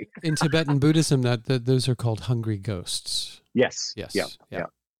 Kind of thing. In Tibetan Buddhism, that those are called hungry ghosts. Yes. Yeah. Yes. Yeah. Yeah.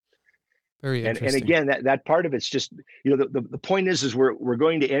 Very And interesting. again, that part of it's just, the point is we're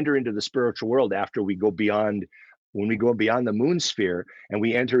going to enter into the spiritual world after we go beyond, when we go beyond the moon sphere, and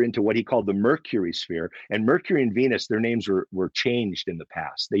we enter into what he called the Mercury sphere. And Mercury and Venus, their names were changed in the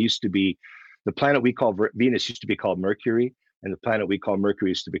past. They used to be, the planet we call Venus used to be called Mercury, and the planet we call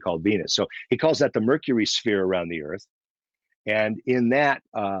Mercury used to be called Venus. So he calls that the Mercury sphere around the Earth. And in that,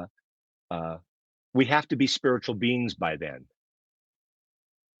 we have to be spiritual beings by then.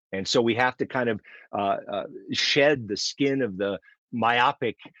 And so we have to kind of shed the skin of the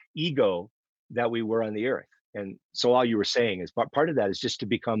myopic ego that we were on the earth. And so all you were saying is part of that is just to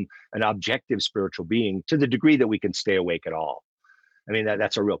become an objective spiritual being to the degree that we can stay awake at all. I mean,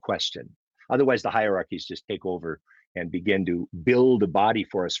 that's a real question. Otherwise, the hierarchies just take over and begin to build a body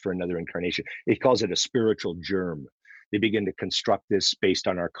for us for another incarnation. He calls it a spiritual germ. They begin to construct this based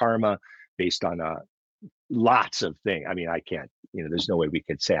on our karma, based on lots of things. I mean, I can't, there's no way we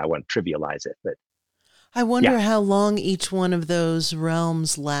could say I want to trivialize it, but I wonder yeah. how long each one of those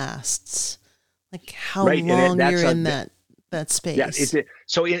realms lasts. Like how Right, and long that's you're in that space. Yeah,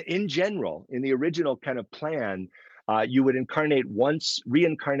 so in general, in the original kind of plan, you would reincarnate once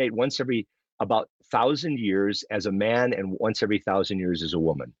every about 1,000 years as a man, and once every 1,000 years as a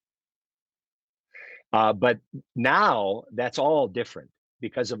woman. But now that's all different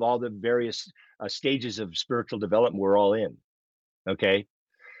because of all the various stages of spiritual development we're all in. Okay.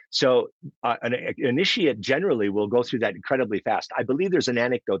 So an initiate generally will go through that incredibly fast. I believe there's an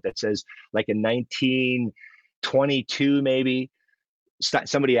anecdote that says, like in 1922, maybe,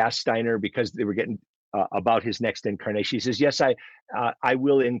 somebody asked Steiner, because they were getting about his next incarnation. He says, "Yes, I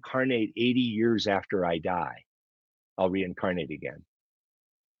will incarnate 80 years after I die. I'll reincarnate again."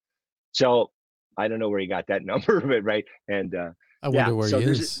 So I don't know where he got that number of it, right? And I wonder where so he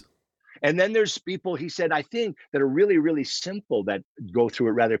there's is. And then there's people, he said, I think, that are really, really simple, that go through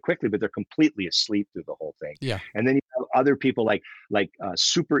it rather quickly, but they're completely asleep through the whole thing. Yeah. And then you have other people like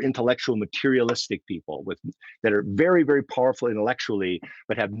super intellectual, materialistic people that are very, very powerful intellectually,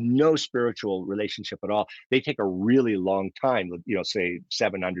 but have no spiritual relationship at all. They take a really long time, say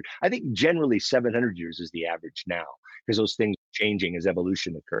 700. I think generally 700 years is the average now, because those things are changing as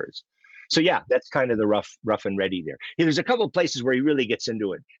evolution occurs. So yeah, that's kind of the rough and ready there. There's a couple of places where he really gets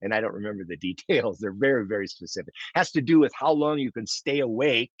into it, and I don't remember the details. They're very, very specific. Has to do with how long you can stay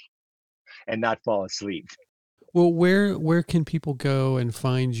awake and not fall asleep. Well, where can people go and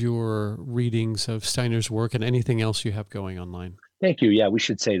find your readings of Steiner's work and anything else you have going online? Thank you. Yeah, we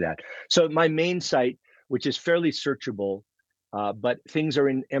should say that. So my main site, which is fairly searchable, but things are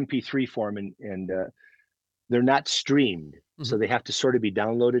in MP3 form, and they're not streamed. So they have to sort of be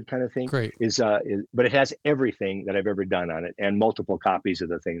downloaded, kind of thing. Great. But it has everything that I've ever done on it, and multiple copies of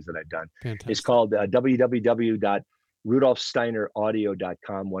the things that I've done. Fantastic. It's called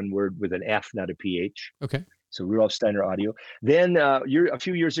www.rudolfsteineraudio.com, one word with an F, not a PH. Okay. So Rudolf Steiner Audio. Then a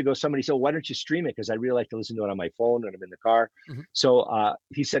few years ago, somebody said, "Why don't you stream it?" Because I really like to listen to it on my phone when I'm in the car. Mm-hmm. So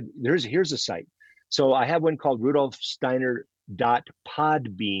he said, here's a site. So I have one called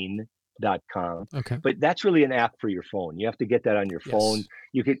rudolfsteiner.podbean.com. Okay. But that's really an app for your phone. You have to get that on your phone.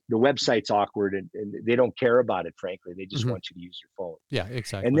 The website's awkward, and they don't care about it, frankly. They just want you to use your phone. Yeah,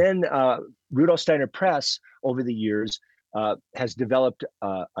 exactly. And then Rudolf Steiner Press, over the years, has developed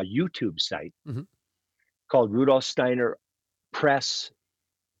a YouTube site called Rudolf Steiner Press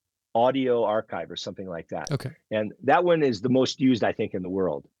Audio Archive, or something like that. Okay. And that one is the most used, I think, in the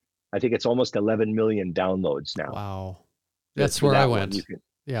world. I think it's almost 11 million downloads now. Wow. That's where I went.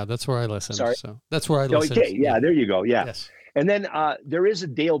 Yeah, that's where I listened. Sorry? So that's where I listened. Okay, yeah, there you go. Yeah. Yes. And then there is a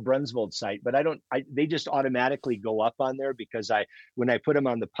Dale Brunsvold site, but they just automatically go up on there, because when I put them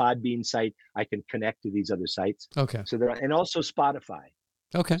on the Podbean site, I can connect to these other sites. Okay. So and also Spotify.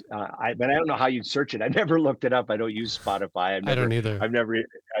 Okay. But I don't know how you search it. I never looked it up. I don't use Spotify. I don't either. I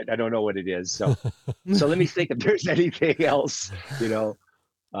don't know what it is. So let me think if there's anything else, So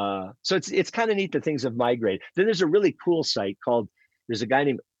it's kind of neat that things have migrated. Then there's a really cool site there's a guy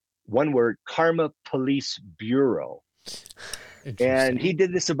named one word, Karma Police Bureau. And he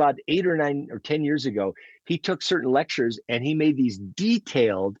did this about 8 or 9 or 10 years ago. He took certain lectures and he made these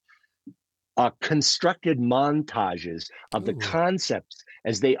detailed constructed montages of the concepts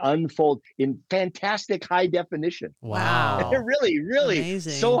as they unfold in fantastic high definition. Wow. And they're really, really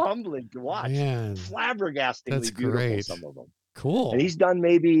Amazing. so humbling to watch. Man, flabbergastingly that's beautiful, great. some of them. Cool. And he's done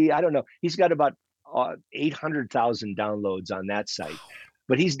maybe, I don't know, he's got about 800,000 downloads on that site.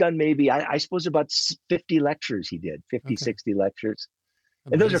 But he's done maybe, I suppose, about 50 lectures he did, 50, 60 lectures.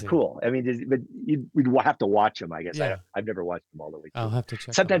 Amazing. And those are cool. I mean, but we'd have to watch them, I guess. Yeah. I've never watched them all the way through. I'll have to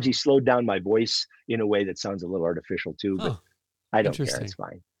check. Sometimes he slowed down my voice in a way that sounds a little artificial too, but I don't care. It's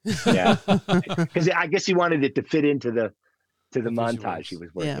fine. Yeah. Because I guess he wanted it to fit into the montage he was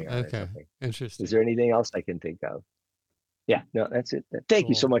working on. Okay. Interesting. Is there anything else I can think of? Yeah, no, that's it. Thank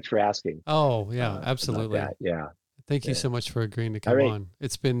you so much for asking. Oh, yeah, absolutely. Yeah. Thank you so much for agreeing to come on.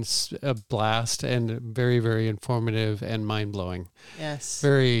 It's been a blast and very, very informative and mind-blowing. Yes.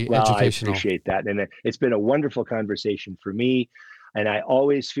 Very educational. I appreciate that. And it's been a wonderful conversation for me. And I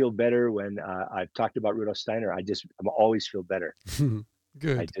always feel better when I've talked about Rudolf Steiner. I always feel better.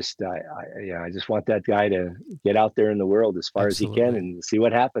 Good. I just want that guy to get out there in the world as far as he can and see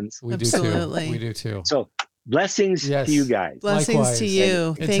what happens. We do too. So blessings to you guys. Blessings Likewise. to you.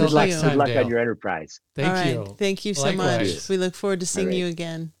 And Thank you. Good luck on your enterprise. Thank you. Thank you so Likewise. much. We look forward to seeing you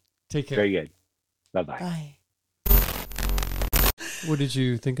again. Take care. Very good. Bye-bye. Bye. What did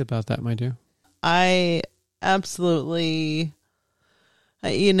you think about that, my dear? I absolutely,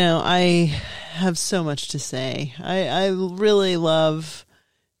 I have so much to say. I really love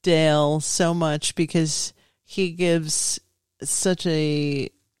Dale so much because he gives such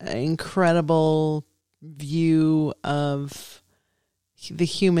a incredible view of the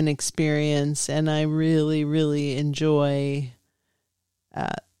human experience, and I really, really enjoy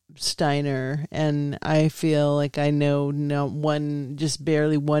Steiner, and I feel like I know just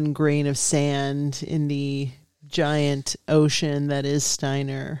barely one grain of sand in the giant ocean that is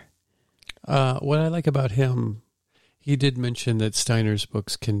Steiner. What I like about him, he did mention that Steiner's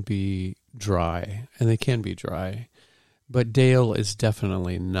books can be dry, and they can be dry, but Dale is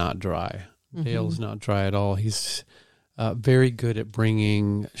definitely not dry. Dale's not dry at all. He's very good at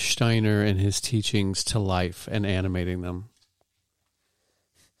bringing Steiner and his teachings to life and animating them.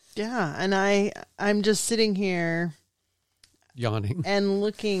 Yeah, and I'm just sitting here yawning and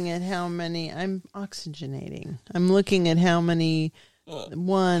looking at how many I'm oxygenating. I'm looking at how many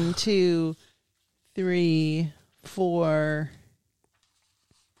 1, 2, 3, 4,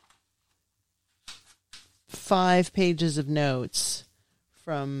 5 pages of notes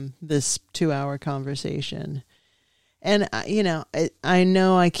from this 2-hour conversation. And, I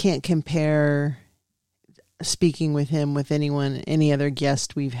know I can't compare speaking with him with any other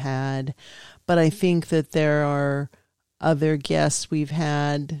guest we've had, but I think that there are other guests we've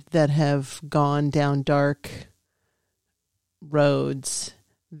had that have gone down dark roads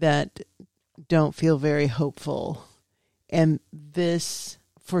that don't feel very hopeful. And this,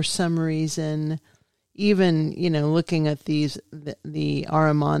 for some reason, even, looking at the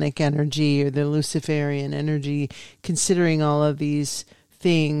Ahrimanic energy or the Luciferian energy, considering all of these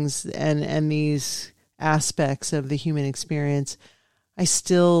things and these aspects of the human experience, I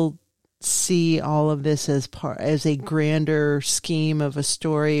still see all of this as a grander scheme of a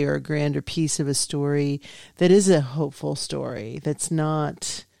story or a grander piece of a story that is a hopeful story. That's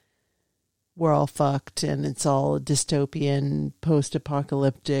not we're all fucked and it's all a dystopian,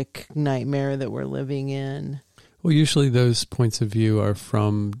 post-apocalyptic nightmare that we're living in. Well, usually those points of view are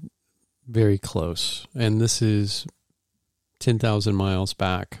from very close, and this is 10,000 miles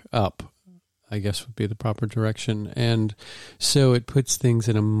back up, I guess would be the proper direction. And so it puts things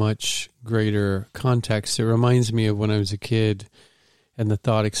in a much greater context. It reminds me of when I was a kid and the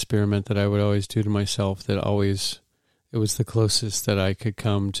thought experiment that I would always do to myself that it was the closest that I could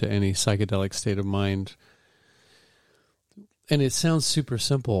come to any psychedelic state of mind. And it sounds super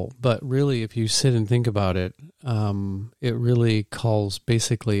simple, but really if you sit and think about it, it really calls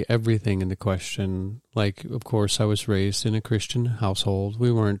basically everything into question. Like, of course, I was raised in a Christian household.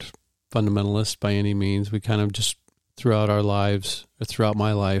 We weren't fundamentalist by any means. We kind of just throughout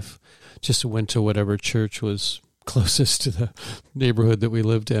my life, just went to whatever church was closest to the neighborhood that we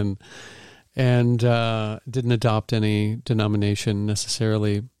lived in, and didn't adopt any denomination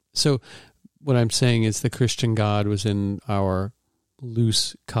necessarily. So what I'm saying is the Christian God was in our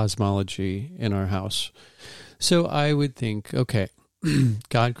loose cosmology in our house. So I would think, okay,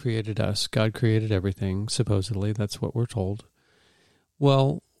 God created us. God created everything, supposedly. That's what we're told.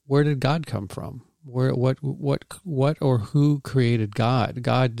 Well, where did God come from? what or who created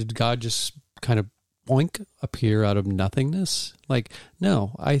God? Did God just kind of boink appear out of nothingness? Like,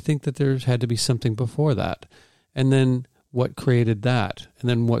 no, I think that there had to be something before that. And then what created that? And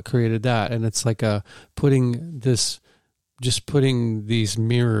then what created that? And it's like putting these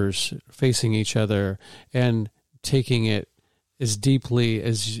mirrors facing each other and taking it as deeply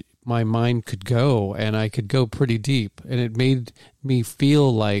as my mind could go, and I could go pretty deep. And it made me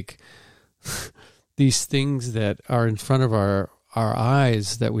feel like these things that are in front of our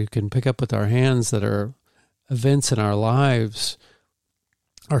eyes that we can pick up with our hands, that are events in our lives,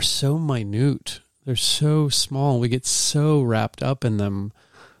 are so minute. They're so small. We get so wrapped up in them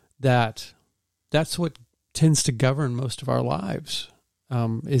that that's what tends to govern most of our lives,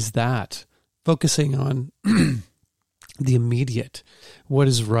 is that focusing on the immediate, what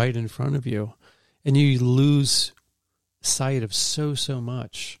is right in front of you. And you lose sight of so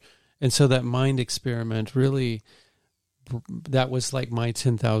much. And so that mind experiment really, that was like my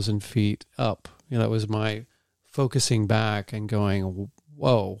 10,000 feet up. That was my focusing back and going,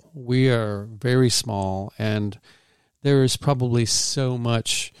 whoa, we are very small, and there is probably so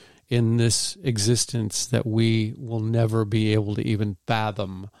much in this existence that we will never be able to even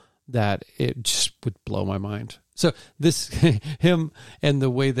fathom, that it just would blow my mind. So this, him and the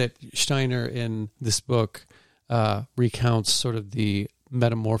way that Steiner in this book recounts sort of the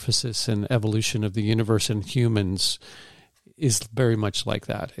metamorphosis and evolution of the universe and humans is very much like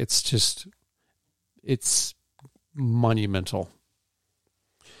that. It's monumental.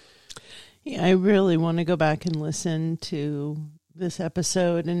 Yeah, I really want to go back and listen to this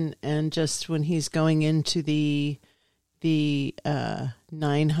episode, and just when he's going into the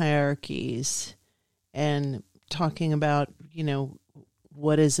 9 hierarchies and talking about,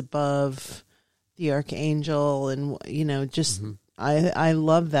 what is above the archangel, and, just, I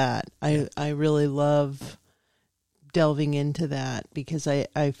love that. I really love delving into that, because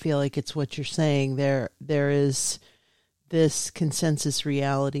I feel like it's what you're saying. There is this consensus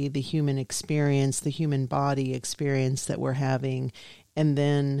reality, the human experience, the human body experience that we're having. And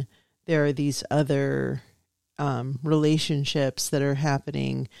then there are these other relationships that are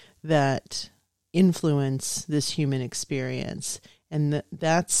happening that influence this human experience. And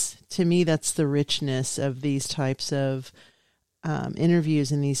that's, to me, that's the richness of these types of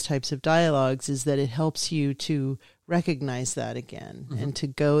interviews and these types of dialogues, is that it helps you to recognize that again, and to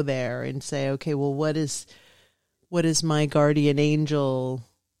go there and say, okay, well, what is my guardian angel?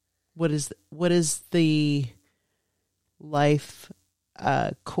 What is the life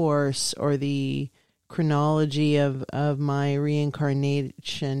course or the chronology of my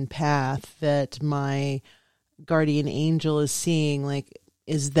reincarnation path that my guardian angel is seeing? Like,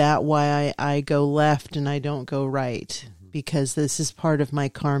 is that why I go left and I don't go right? Because this is part of my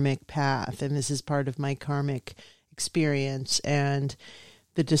karmic path, and this is part of my karmic experience, and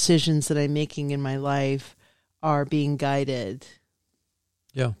the decisions that I'm making in my life are being guided.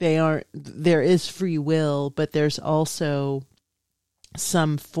 Yeah. There is free will, but there's also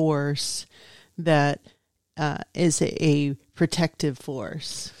some force that is a protective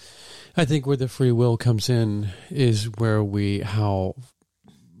force. I think where the free will comes in is where how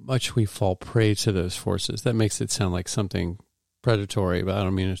much we fall prey to those forces. That makes it sound like something predatory, but I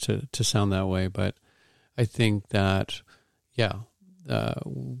don't mean it to sound that way. But I think that,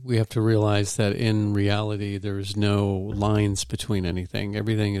 we have to realize that in reality, there's no lines between anything.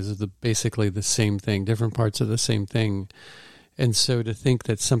 Everything is basically the same thing, different parts of the same thing. And so to think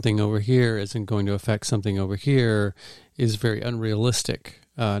that something over here isn't going to affect something over here is very unrealistic,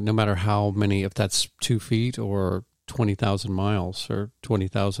 no matter how many, if that's 2 feet or 20,000 miles or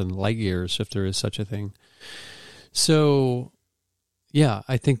 20,000 light years, if there is such a thing. So,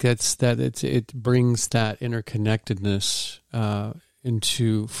 I think it brings that interconnectedness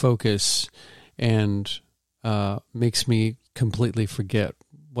into focus, and makes me completely forget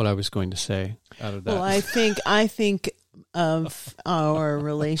what I was going to say out of that. Well, I think of our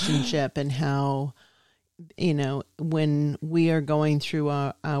relationship and how, when we are going through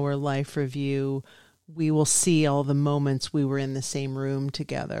our life review, we will see all the moments we were in the same room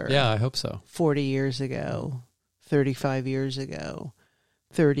together. Yeah, I hope so. 40 years ago, 35 years ago,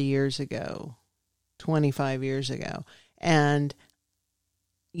 30 years ago, 25 years ago. And,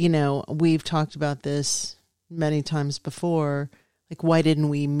 we've talked about this many times before. Like, why didn't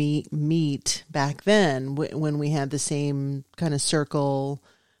we meet back then when we had the same kind of circle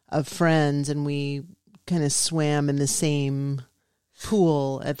of friends and we kind of swam in the same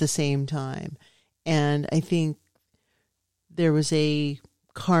pool at the same time? And I think there was a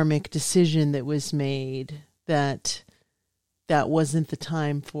karmic decision that was made that wasn't the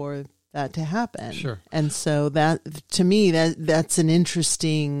time for that to happen. Sure. And so that, to me, that's an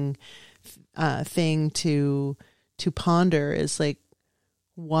interesting thing to ponder, is like,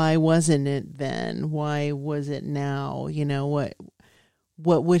 why wasn't it then? Why was it now? You know,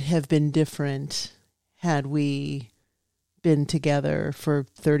 what would have been different had we been together for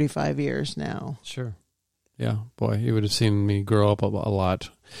 35 years now? Sure. Yeah, boy, you would have seen me grow up a lot.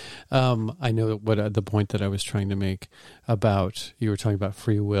 I know what the point that I was trying to make about, you were talking about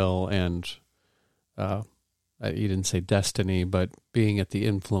free will and you didn't say destiny, but being at the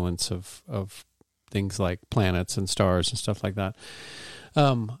influence of things like planets and stars and stuff like that.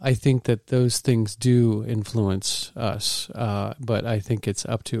 I think that those things do influence us, but I think it's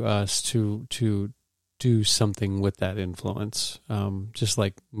up to us to do something with that influence. Just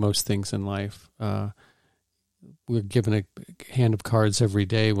like most things in life, we're given a hand of cards every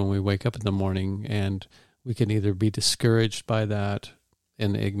day when we wake up in the morning, and we can either be discouraged by that,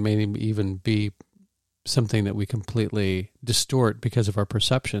 and it may even be something that we completely distort because of our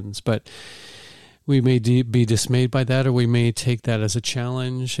perceptions, but we may be dismayed by that, or we may take that as a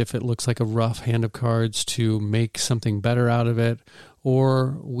challenge if it looks like a rough hand of cards, to make something better out of it,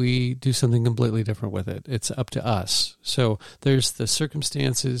 or we do something completely different with it. It's up to us. So there's the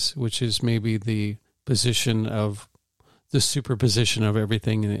circumstances, which is maybe the position of the superposition of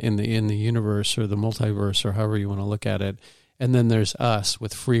everything in the universe, or the multiverse, or however you want to look at it. And then there's us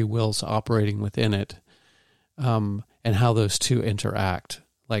with free wills operating within it, and how those two interact.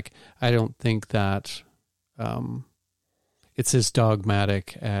 Like, I don't think that it's as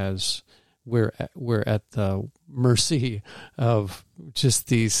dogmatic as we're at the mercy of just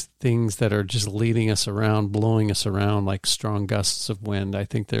these things that are just leading us around, blowing us around like strong gusts of wind. I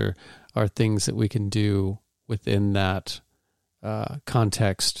think there are things that we can do within that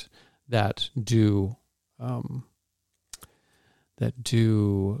context that do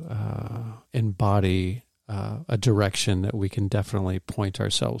embody a direction that we can definitely point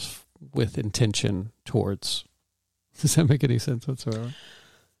ourselves with intention towards. Does that make any sense whatsoever?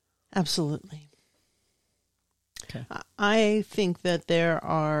 Absolutely. Okay. I think that there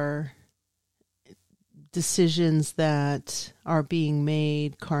are decisions that are being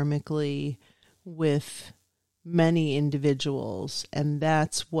made karmically with many individuals, and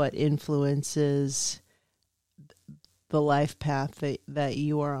that's what influences the life path that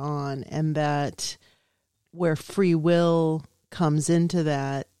you are on. And that where free will comes into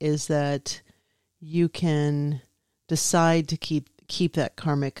that is that you can decide to keep that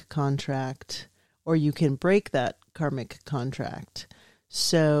karmic contract, or you can break that karmic contract.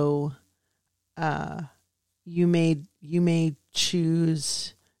 So you may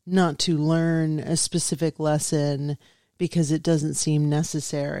choose not to learn a specific lesson because it doesn't seem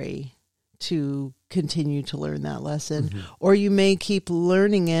necessary to continue to learn that lesson. Mm-hmm. Or you may keep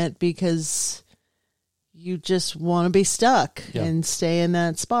learning it because you just want to be stuck and stay in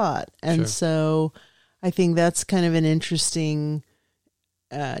that spot. And so I think that's kind of an interesting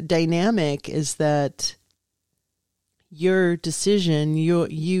dynamic, is that your decision,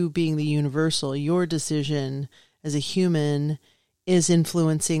 you being the universal, your decision as a human is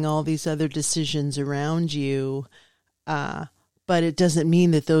influencing all these other decisions around you. But it doesn't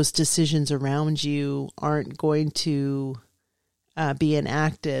mean that those decisions around you aren't going to be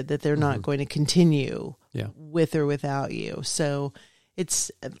enacted, that they're not going to continue with or without you. So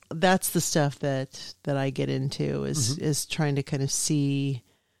that's the stuff that I get into, is trying to kind of see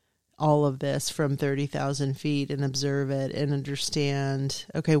all of this from 30,000 feet and observe it and understand,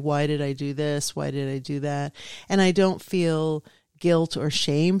 okay, why did I do this? Why did I do that? And I don't feel guilt or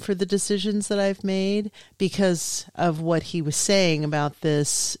shame for the decisions that I've made because of what he was saying about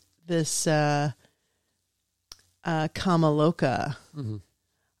this kama loka. Mm-hmm.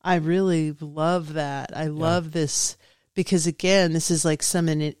 I really love that. I love this because, again, this is like some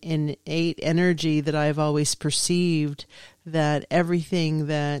innate energy that I've always perceived, that everything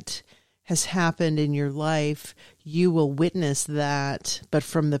that has happened in your life, you will witness that, but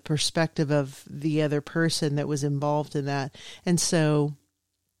from the perspective of the other person that was involved in that. And so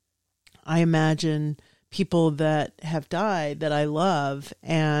I imagine people that have died that I love,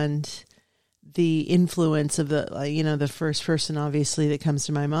 and the influence of the first person obviously that comes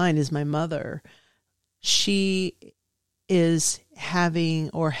to my mind is my mother. She is having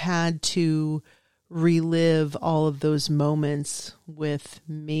or had to relive all of those moments with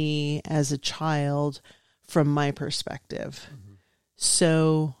me as a child from my perspective. Mm-hmm.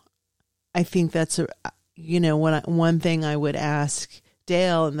 So I think that's one thing I would ask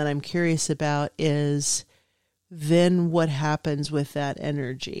Dale, and that I'm curious about, is then what happens with that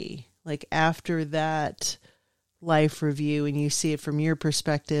energy? Like after that life review and you see it from your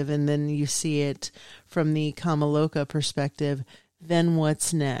perspective, and then you see it from the Kamaloka perspective, then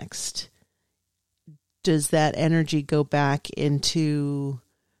what's next? Does that energy go back into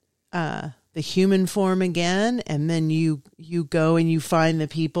the human form again, and then you go and you find the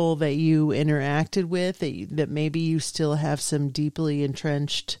people that you interacted with that maybe you still have some deeply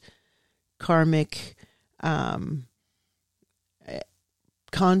entrenched karmic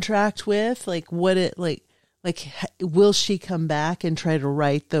contract with? Will she come back and try to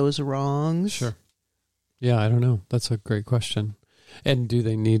right those wrongs? Sure. Yeah, I don't know. That's a great question. And do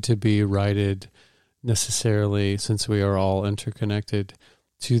they need to be righted necessarily, since we are all interconnected,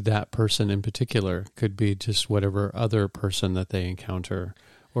 to that person in particular? Could be just whatever other person that they encounter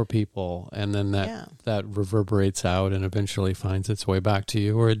or people, and then that reverberates out and eventually finds its way back to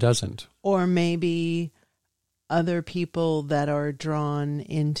you, or it doesn't. Or maybe other people that are drawn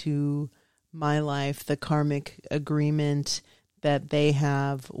into my life, the karmic agreement that they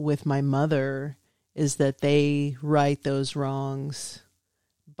have with my mother is that they right those wrongs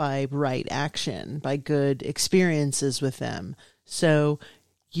by right action, by good experiences with them. So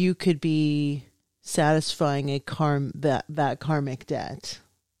you could be satisfying that karmic debt.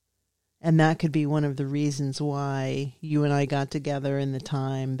 And that could be one of the reasons why you and I got together in the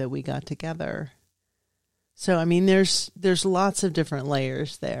time that we got together. So, I mean, there's lots of different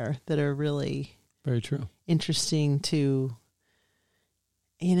layers there that are really very true, interesting to,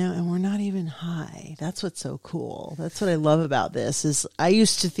 and we're not even high. That's what's so cool. That's what I love about this is I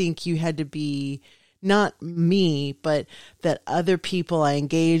used to think you had to be, not me, but that other people I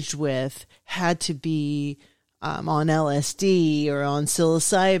engaged with had to be on LSD or on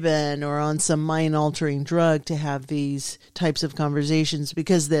psilocybin or on some mind-altering drug to have these types of conversations,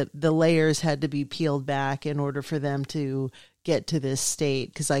 because the layers had to be peeled back in order for them to get to this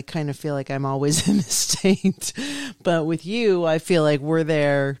state, because I kind of feel like I'm always in this state. But with you, I feel like we're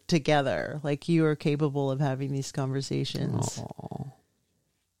there together. Like you are capable of having these conversations. Aww.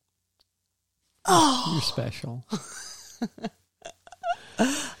 Oh, you're special.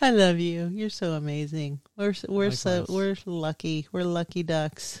 I love you. You're so amazing. We're lucky. We're lucky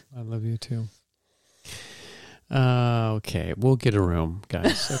ducks. I love you too. Okay, we'll get a room,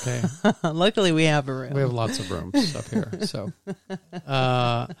 guys. Okay. Luckily, we have a room. We have lots of rooms up here. So,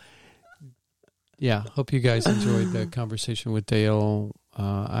 yeah. Hope you guys enjoyed the conversation with Dale.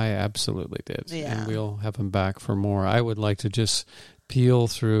 I absolutely did. Yeah. And we'll have him back for more. I would like to just peel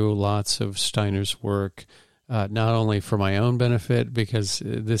through lots of Steiner's work. Not only for my own benefit, because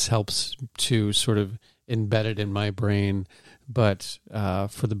this helps to sort of embed it in my brain, but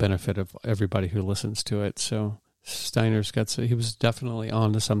for the benefit of everybody who listens to it. So Steiner's he was definitely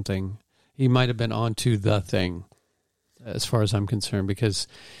on to something. He might have been on to the thing, as far as I'm concerned, because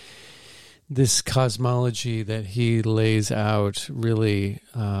this cosmology that he lays out really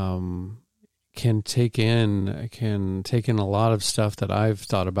can take in a lot of stuff that I've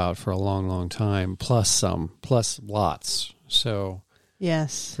thought about for a long, long time, plus lots. So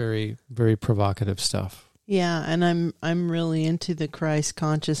yes, very, very provocative stuff. Yeah, and I'm really into the Christ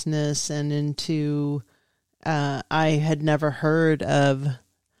consciousness and into I had never heard of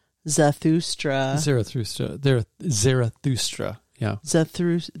Zarathustra. Yeah.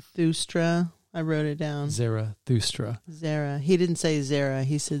 Zarathustra. I wrote it down. Zarathustra. He didn't say Zara.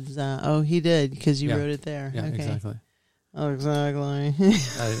 He said, he did, because you wrote it there. Yeah, okay. Exactly. Oh, exactly.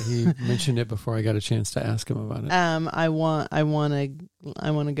 He mentioned it before I got a chance to ask him about it. I want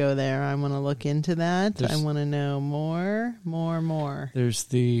to go there. I want to look into that. I want to know more. There's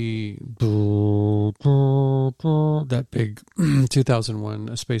that big 2001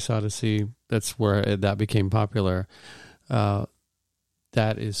 A Space Odyssey. That's where that became popular.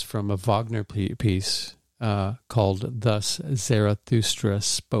 That is from a Wagner piece called Thus Zarathustra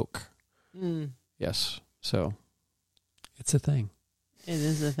Spoke. Mm. Yes. So it's a thing. It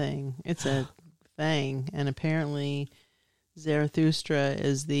is a thing. It's a thing. And apparently Zarathustra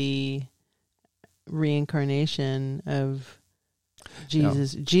is the reincarnation of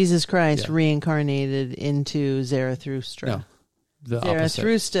Jesus. No. Jesus Christ reincarnated into Zarathustra. No,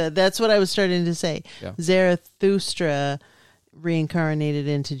 Zarathustra. That's what I was starting to say. Yeah. Zarathustra reincarnated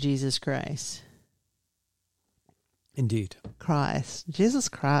into Jesus Christ. Indeed. Jesus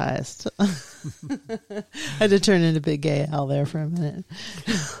Christ. I had to turn into Big Gay Al there for a minute.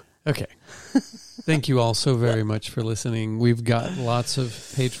 Okay. Thank you all so very much for listening. We've got lots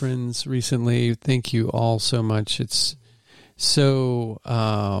of patrons recently. Thank you all so much. It's so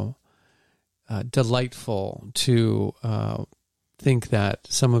delightful to think that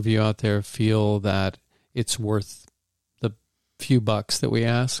some of you out there feel that it's worth few bucks that we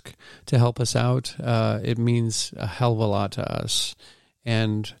ask to help us out, it means a hell of a lot to us.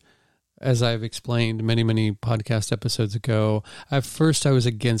 And as I've explained many, many podcast episodes ago, at first I was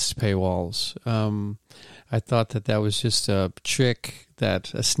against paywalls. I thought that was just a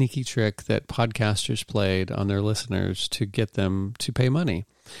sneaky trick that podcasters played on their listeners to get them to pay money.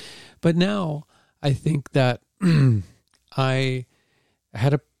 But now I think that I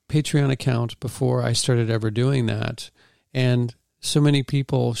had a Patreon account before I started ever doing that, and so many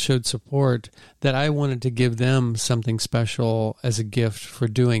people showed support that I wanted to give them something special as a gift for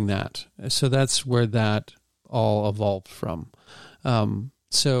doing that. So that's where that all evolved from.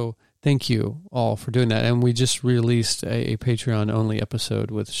 So thank you all for doing that. And we just released a Patreon-only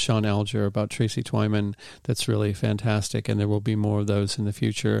episode with Sean Alger about Tracy Twyman. That's really fantastic, and there will be more of those in the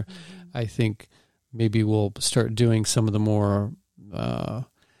future. Mm-hmm. I think maybe we'll start doing some of the more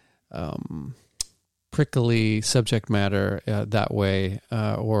prickly subject matter that way,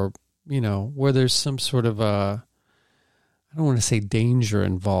 or, where there's some sort of I don't want to say danger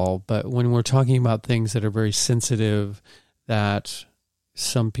involved, but when we're talking about things that are very sensitive that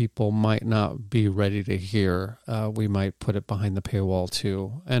some people might not be ready to hear, we might put it behind the paywall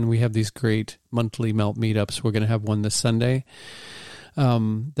too. And we have these great monthly melt meetups. We're going to have one this Sunday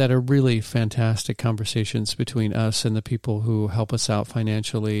that are really fantastic conversations between us and the people who help us out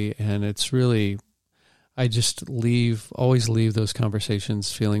financially. And it's really, I just always leave those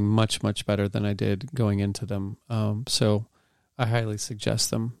conversations feeling much, much better than I did going into them. So I highly suggest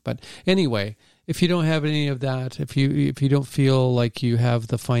them. But anyway, if you don't have any of that, if you don't feel like you have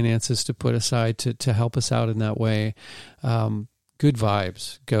the finances to put aside to help us out in that way, good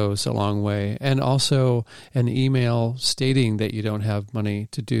vibes goes a long way. And also an email stating that you don't have money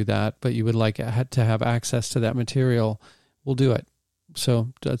to do that, but you would like to have access to that material, we'll do it.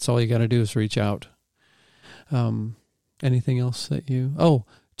 So that's all you got to do is reach out. Anything else that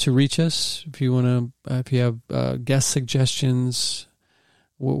to reach us, if you want to, if you have guest suggestions,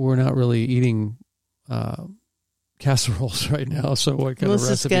 we're not really eating casseroles right now. So what kind of recipes?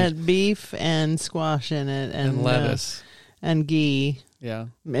 Let's just get beef and squash in it, and lettuce and ghee. Yeah,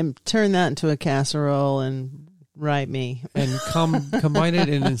 and turn that into a casserole and write me. And combine it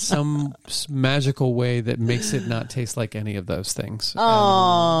in some magical way that makes it not taste like any of those things.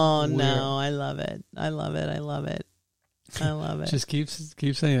 Oh no, I love it. I love it. I love it. I love it. Just keep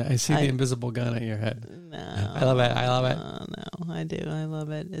saying it. I see the invisible gun at your head. No. I love it. I love it. No, I do. I love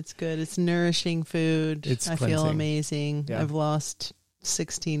it. It's good. It's nourishing food. It's I cleansing. feel amazing. Yeah. I've lost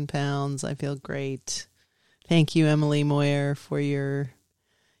 16 pounds. I feel great. Thank you, Emily Moyer, for your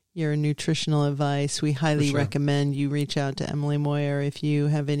nutritional advice. We highly recommend you reach out to Emily Moyer if you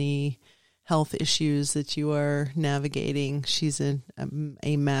have any health issues that you are navigating. She's a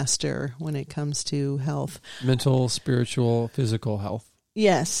master when it comes to health. Mental, spiritual, physical health.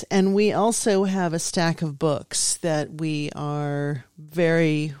 Yes, and we also have a stack of books that we are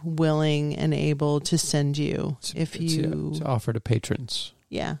very willing and able to send you to offer to patrons.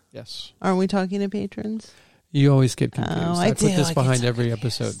 Yeah. Yes. Aren't we talking to patrons? You always get confused. I put this I behind every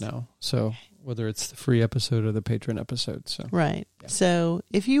episode now. So whether it's the free episode or the patron episode. So right. Yeah. So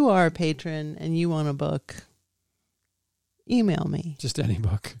if you are a patron and you want a book, email me. Just any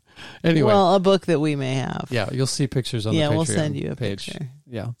book. Anyway. Well, a book that we may have. Yeah, you'll see pictures on the Patreon page. Yeah, we'll send you a picture.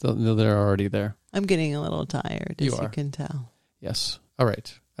 Yeah, they're already there. I'm getting a little tired, as you can tell. Yes. All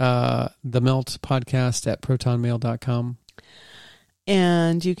right. The Melt Podcast at protonmail.com.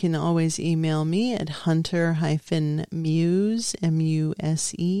 And you can always email me at hunter-muse,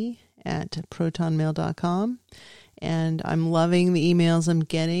 M-U-S-E, at protonmail.com. And I'm loving the emails I'm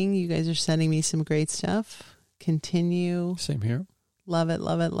getting. You guys are sending me some great stuff. Continue. Same here. Love it,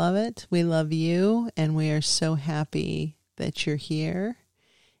 love it, love it. We love you, and we are so happy that you're here.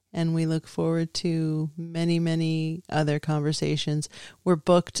 And we look forward to many, many other conversations. We're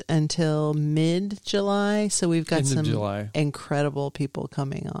booked until mid-July, so we've got some incredible people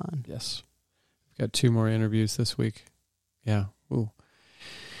coming on. Yes. We've got 2 more interviews this week. Yeah. Ooh.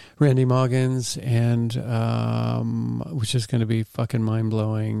 Randy Moggins, and which is going to be fucking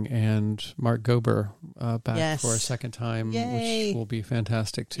mind-blowing, and Mark Gober back for a second time, Yay. Which will be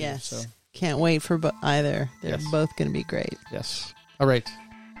fantastic too. Yes. So. Can't wait for either. They're both going to be great. Yes. All right.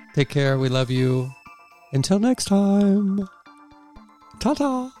 Take care. We love you. Until next time.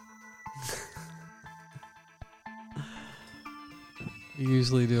 Ta-ta. You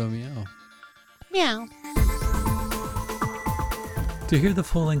usually do a meow. Meow. To hear the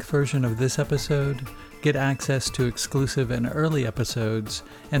full-length version of this episode, get access to exclusive and early episodes,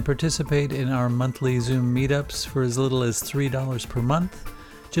 and participate in our monthly Zoom meetups for as little as $3 per month,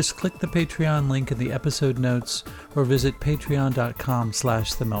 Just click the Patreon link in the episode notes or visit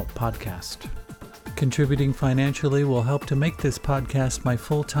patreon.com/themeltpodcast. Contributing financially will help to make this podcast my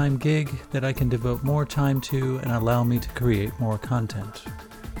full-time gig that I can devote more time to and allow me to create more content.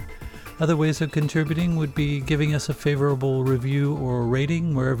 Other ways of contributing would be giving us a favorable review or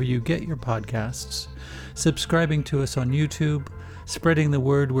rating wherever you get your podcasts, subscribing to us on YouTube, spreading the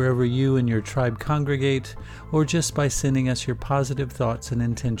word wherever you and your tribe congregate, or just by sending us your positive thoughts and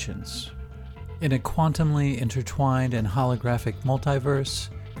intentions. In a quantumly intertwined and holographic multiverse,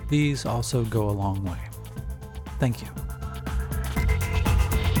 these also go a long way. Thank you.